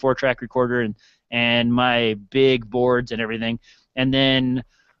reel-to-reel 24-track recorder and my big boards and everything. And then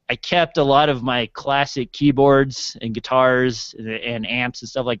I kept a lot of my classic keyboards and guitars and amps and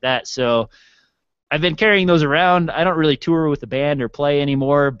stuff like that. So I've been carrying those around. I don't really tour with the band or play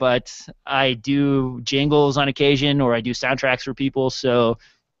anymore, but I do jingles on occasion, or I do soundtracks for people. So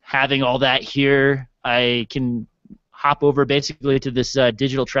having all that here, I can hop over basically to this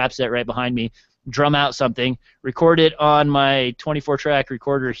digital trap set right behind me, drum out something, record it on my 24-track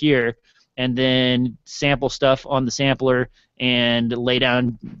recorder here, and then sample stuff on the sampler and lay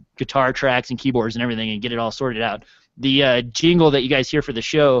down guitar tracks and keyboards and everything and get it all sorted out. The jingle that you guys hear for the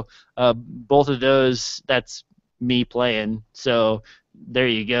show, both of those, that's me playing. So there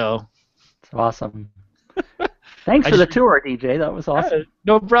you go. It's awesome. Thanks for the tour, DJ. That was awesome.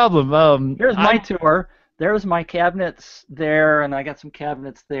 No problem. Here's my tour. There's my cabinets there, and I got some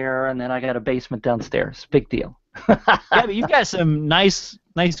cabinets there, and then I got a basement downstairs. Big deal. Yeah, but you've got some nice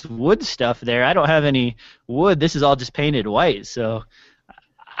wood stuff there. I don't have any wood. This is all just painted white. So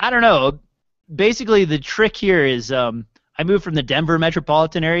I don't know. Basically, the trick here is I moved from the Denver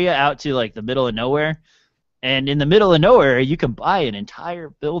metropolitan area out to like the middle of nowhere. And in the middle of nowhere, you can buy an entire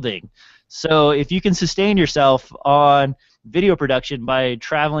building. So if you can sustain yourself on video production by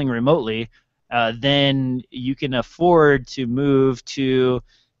traveling remotely, then you can afford to move to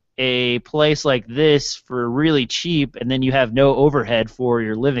a place like this for really cheap, and then you have no overhead for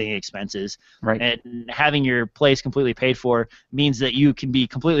your living expenses. Right. And having your place completely paid for means that you can be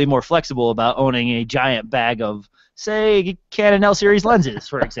completely more flexible about owning a giant bag of, say, Canon L series lenses,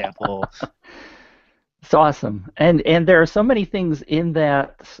 for example. It's awesome. And there are so many things in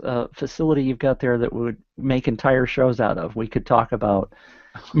that facility you've got there that would make entire shows out of. We could talk about.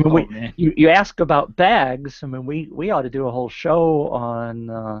 I mean, you ask about bags. I mean, we ought to do a whole show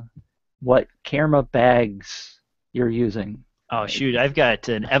on what camera bags you're using. Oh shoot, I've got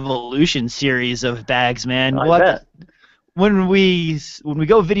an evolution series of bags, man. I bet. When we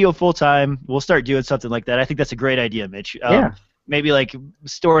go video full time, we'll start doing something like that. I think that's a great idea, Mitch. Yeah. Maybe like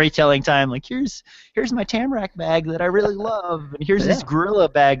storytelling time. Like here's my Tamrac bag that I really love, and here's this Gorilla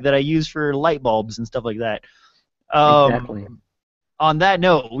bag that I use for light bulbs and stuff like that. Exactly. On that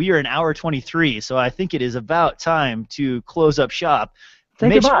note, we are an hour 23, so I think it is about time to close up shop.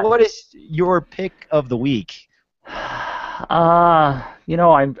 Mitch, what is your pick of the week? I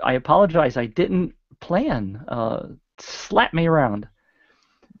apologize. I didn't plan. Slap me around.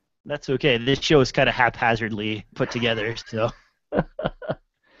 That's okay. This show is kind of haphazardly put together, so.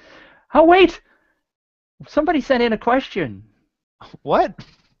 Oh, wait! Somebody sent in a question. What?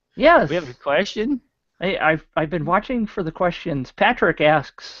 Yes. We have a question? I've been watching for the questions. Patrick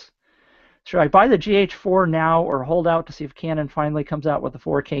asks, should I buy the GH4 now or hold out to see if Canon finally comes out with a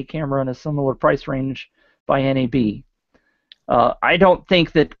 4K camera in a similar price range by NAB? I don't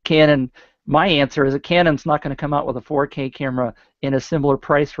think that Canon, my answer is that Canon's not going to come out with a 4K camera in a similar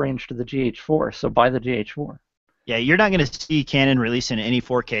price range to the GH4, so buy the GH4. Yeah, you're not going to see Canon releasing any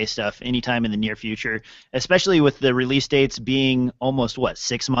 4K stuff anytime in the near future, especially with the release dates being almost,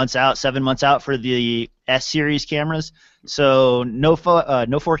 7 months out for the S-series cameras. So no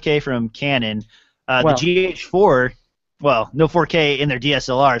 4K from Canon. The GH4, no 4K in their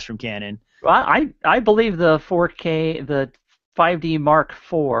DSLRs from Canon. I believe the 4K, the 5D Mark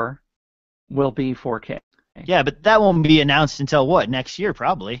IV will be 4K. Yeah, but that won't be announced until what, next year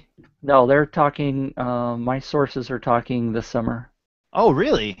probably? No, they're talking, my sources are talking this summer. Oh,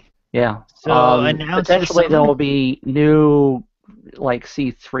 really? Yeah. So announced potentially there will be new, like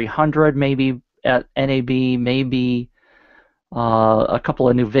C300 maybe at NAB, maybe a couple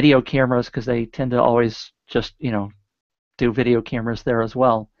of new video cameras because they tend to always just, do video cameras there as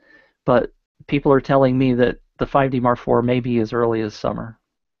well. But people are telling me that the 5D Mark IV may be as early as summer.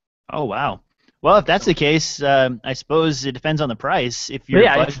 Oh, wow. Well, if that's the case, I suppose it depends on the price. If your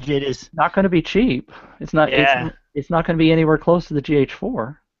budget is not going to be cheap, it's not. Yeah. It's not going to be anywhere close to the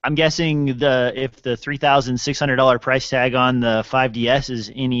GH4. I'm guessing if the $3,600 price tag on the 5DS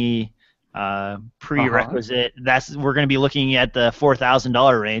is any prerequisite, we're going to be looking at the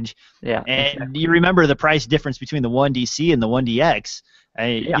 $4,000 range. Yeah. And you remember the price difference between the 1DC and the 1DX.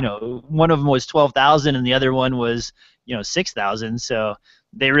 Yeah. One of them was 12,000 and the other one was 6,000. So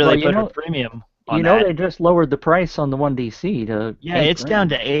they Well, really put a premium on they that. just lowered the price on the 1DC to Yeah, 8 it's down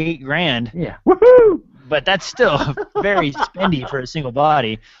grand. to 8 grand. Yeah. Woohoo! But that's still very spendy for a single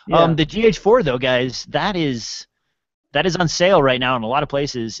body. Yeah. The GH4 though, guys, that is on sale right now in a lot of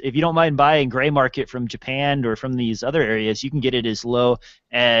places. If you don't mind buying gray market from Japan or from these other areas, you can get it as low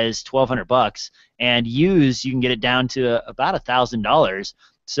as $1,200, and used you can get it down to about $1,000.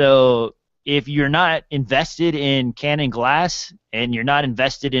 So if you're not invested in Canon glass and you're not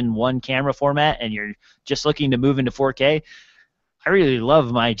invested in one camera format and you're just looking to move into 4K, I really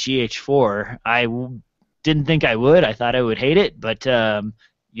love my GH4. Didn't think I would. I thought I would hate it, but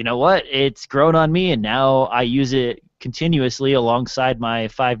you know what? It's grown on me, and now I use it continuously alongside my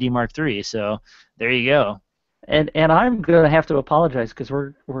 5D Mark III. So there you go. And I'm gonna have to apologize because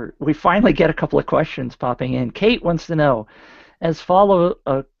we finally get a couple of questions popping in. Kate wants to know, as follow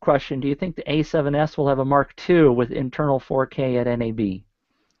a question, do you think the A7S will have a Mark II with internal 4K at NAB?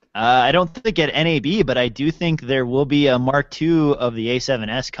 I don't think at NAB, but I do think there will be a Mark II of the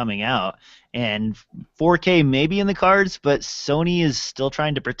A7S coming out. And 4K may be in the cards, but Sony is still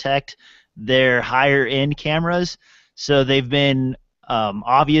trying to protect their higher-end cameras. So they've been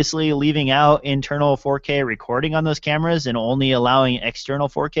obviously leaving out internal 4K recording on those cameras and only allowing external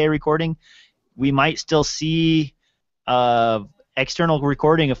 4K recording. We might still see external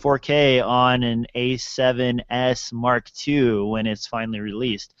recording of 4K on an A7S Mark II when it's finally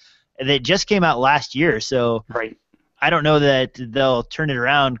released. It just came out last year, so Right. I don't know that they'll turn it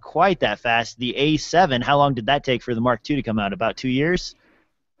around quite that fast. The A7, how long did that take for the Mark II to come out? About 2 years?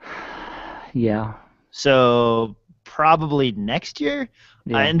 Yeah. So probably next year?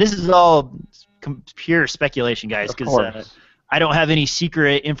 Yeah. And this is all pure speculation, guys, Of because course. I don't have any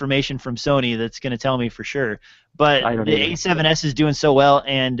secret information from Sony that's going to tell me for sure. But I don't the either. A7S is doing so well,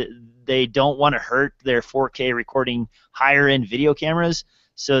 and they don't want to hurt their 4K recording higher-end video cameras.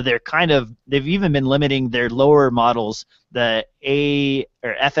 So they've even been limiting their lower models. The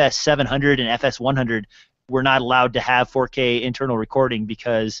FS700 and FS100 were not allowed to have 4K internal recording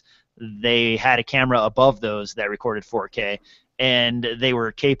because they had a camera above those that recorded 4K, and they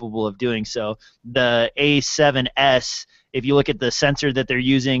were capable of doing so. The A7S, if you look at the sensor that they're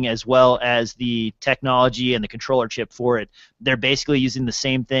using as well as the technology and the controller chip for it, they're basically using the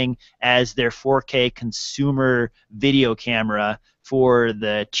same thing as their 4K consumer video camera for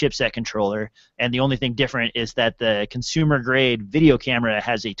the chipset controller. And the only thing different is that the consumer grade video camera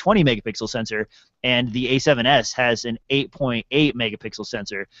has a 20 megapixel sensor and the A7S has an 8.8 megapixel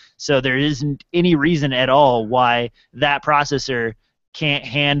sensor. So there isn't any reason at all why that processor can't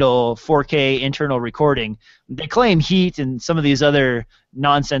handle 4K internal recording. They claim heat and some of these other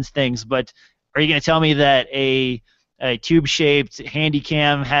nonsense things, but are you going to tell me that a tube-shaped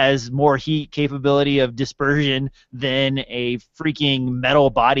Handycam has more heat capability of dispersion than a freaking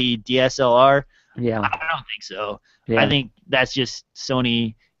metal-bodied DSLR? Yeah. I don't think so. Yeah. I think that's just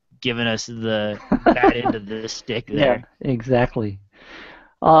Sony giving us the bad end of the stick there. Yeah, exactly.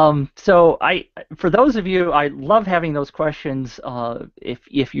 So for those of you, I love having those questions.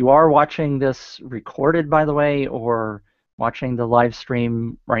 If you are watching this recorded, by the way, or watching the live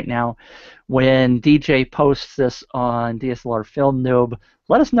stream right now, when DJ posts this on DSLR Film Noob,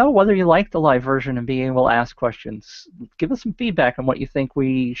 let us know whether you like the live version and being able to ask questions. Give us some feedback on what you think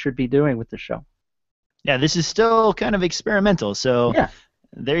we should be doing with the show. Yeah, this is still kind of experimental, so Yeah.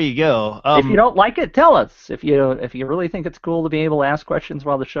 there you go. If you don't like it, tell us. If you really think it's cool to be able to ask questions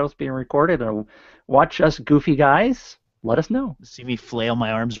while the show's being recorded and watch us goofy guys, let us know. See me flail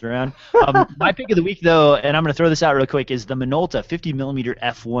my arms around. My pick of the week, though, and I'm going to throw this out real quick, is the Minolta 50mm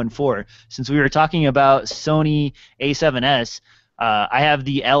f1.4. Since we were talking about Sony A7S, I have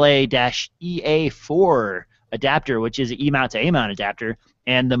the LA-EA4 adapter, which is an E-mount to A-mount adapter,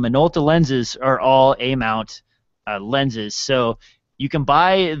 and the Minolta lenses are all A-mount lenses. So you can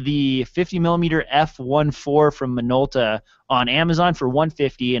buy the 50mm f1.4 from Minolta on Amazon for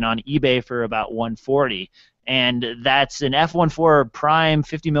 $150 and on eBay for about $140. And that's an f1.4 prime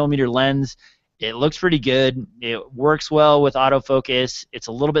 50mm lens. It looks pretty good. It works well with autofocus. It's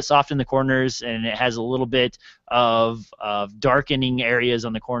a little bit soft in the corners, and it has a little bit of darkening areas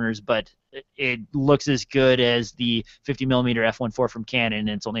on the corners, but it looks as good as the 50mm f1.4 from Canon, and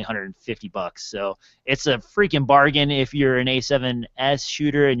it's only $150. So it's a freaking bargain if you're an A7S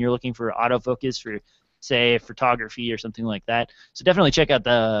shooter and you're looking for autofocus for, say, photography or something like that. So definitely check out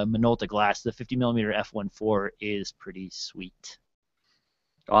the Minolta glass. The 50mm f1.4 is pretty sweet.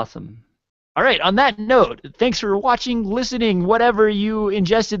 Awesome. All right, on that note, thanks for watching, listening, whatever you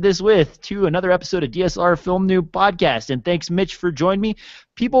ingested this with, to another episode of DSLR Film Noob Podcast. And thanks, Mitch, for joining me.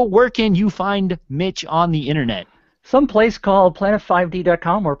 People, where can you find Mitch on the internet? Some place called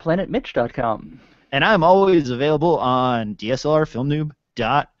planet5d.com or planetmitch.com. And I'm always available on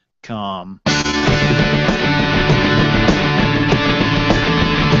DSLRFilmNoob.com.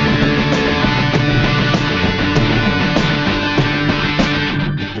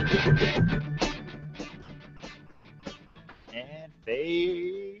 And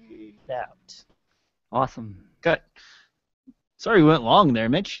fade out. Awesome. Cut. Sorry we went long there,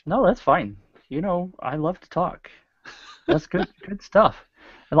 Mitch. No, that's fine. You know, I love to talk. That's good stuff.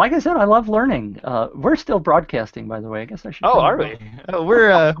 And like I said, I love learning. We're still broadcasting, by the way. I guess I should. Oh, are we?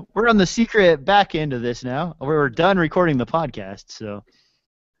 We're on the secret back end of this now. We're done recording the podcast, so.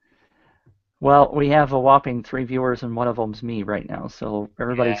 Well, we have a whopping 3 viewers, and one of them's me right now. So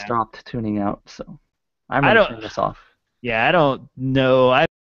everybody stopped tuning out. So I'm going to turn this off. Yeah, I don't know.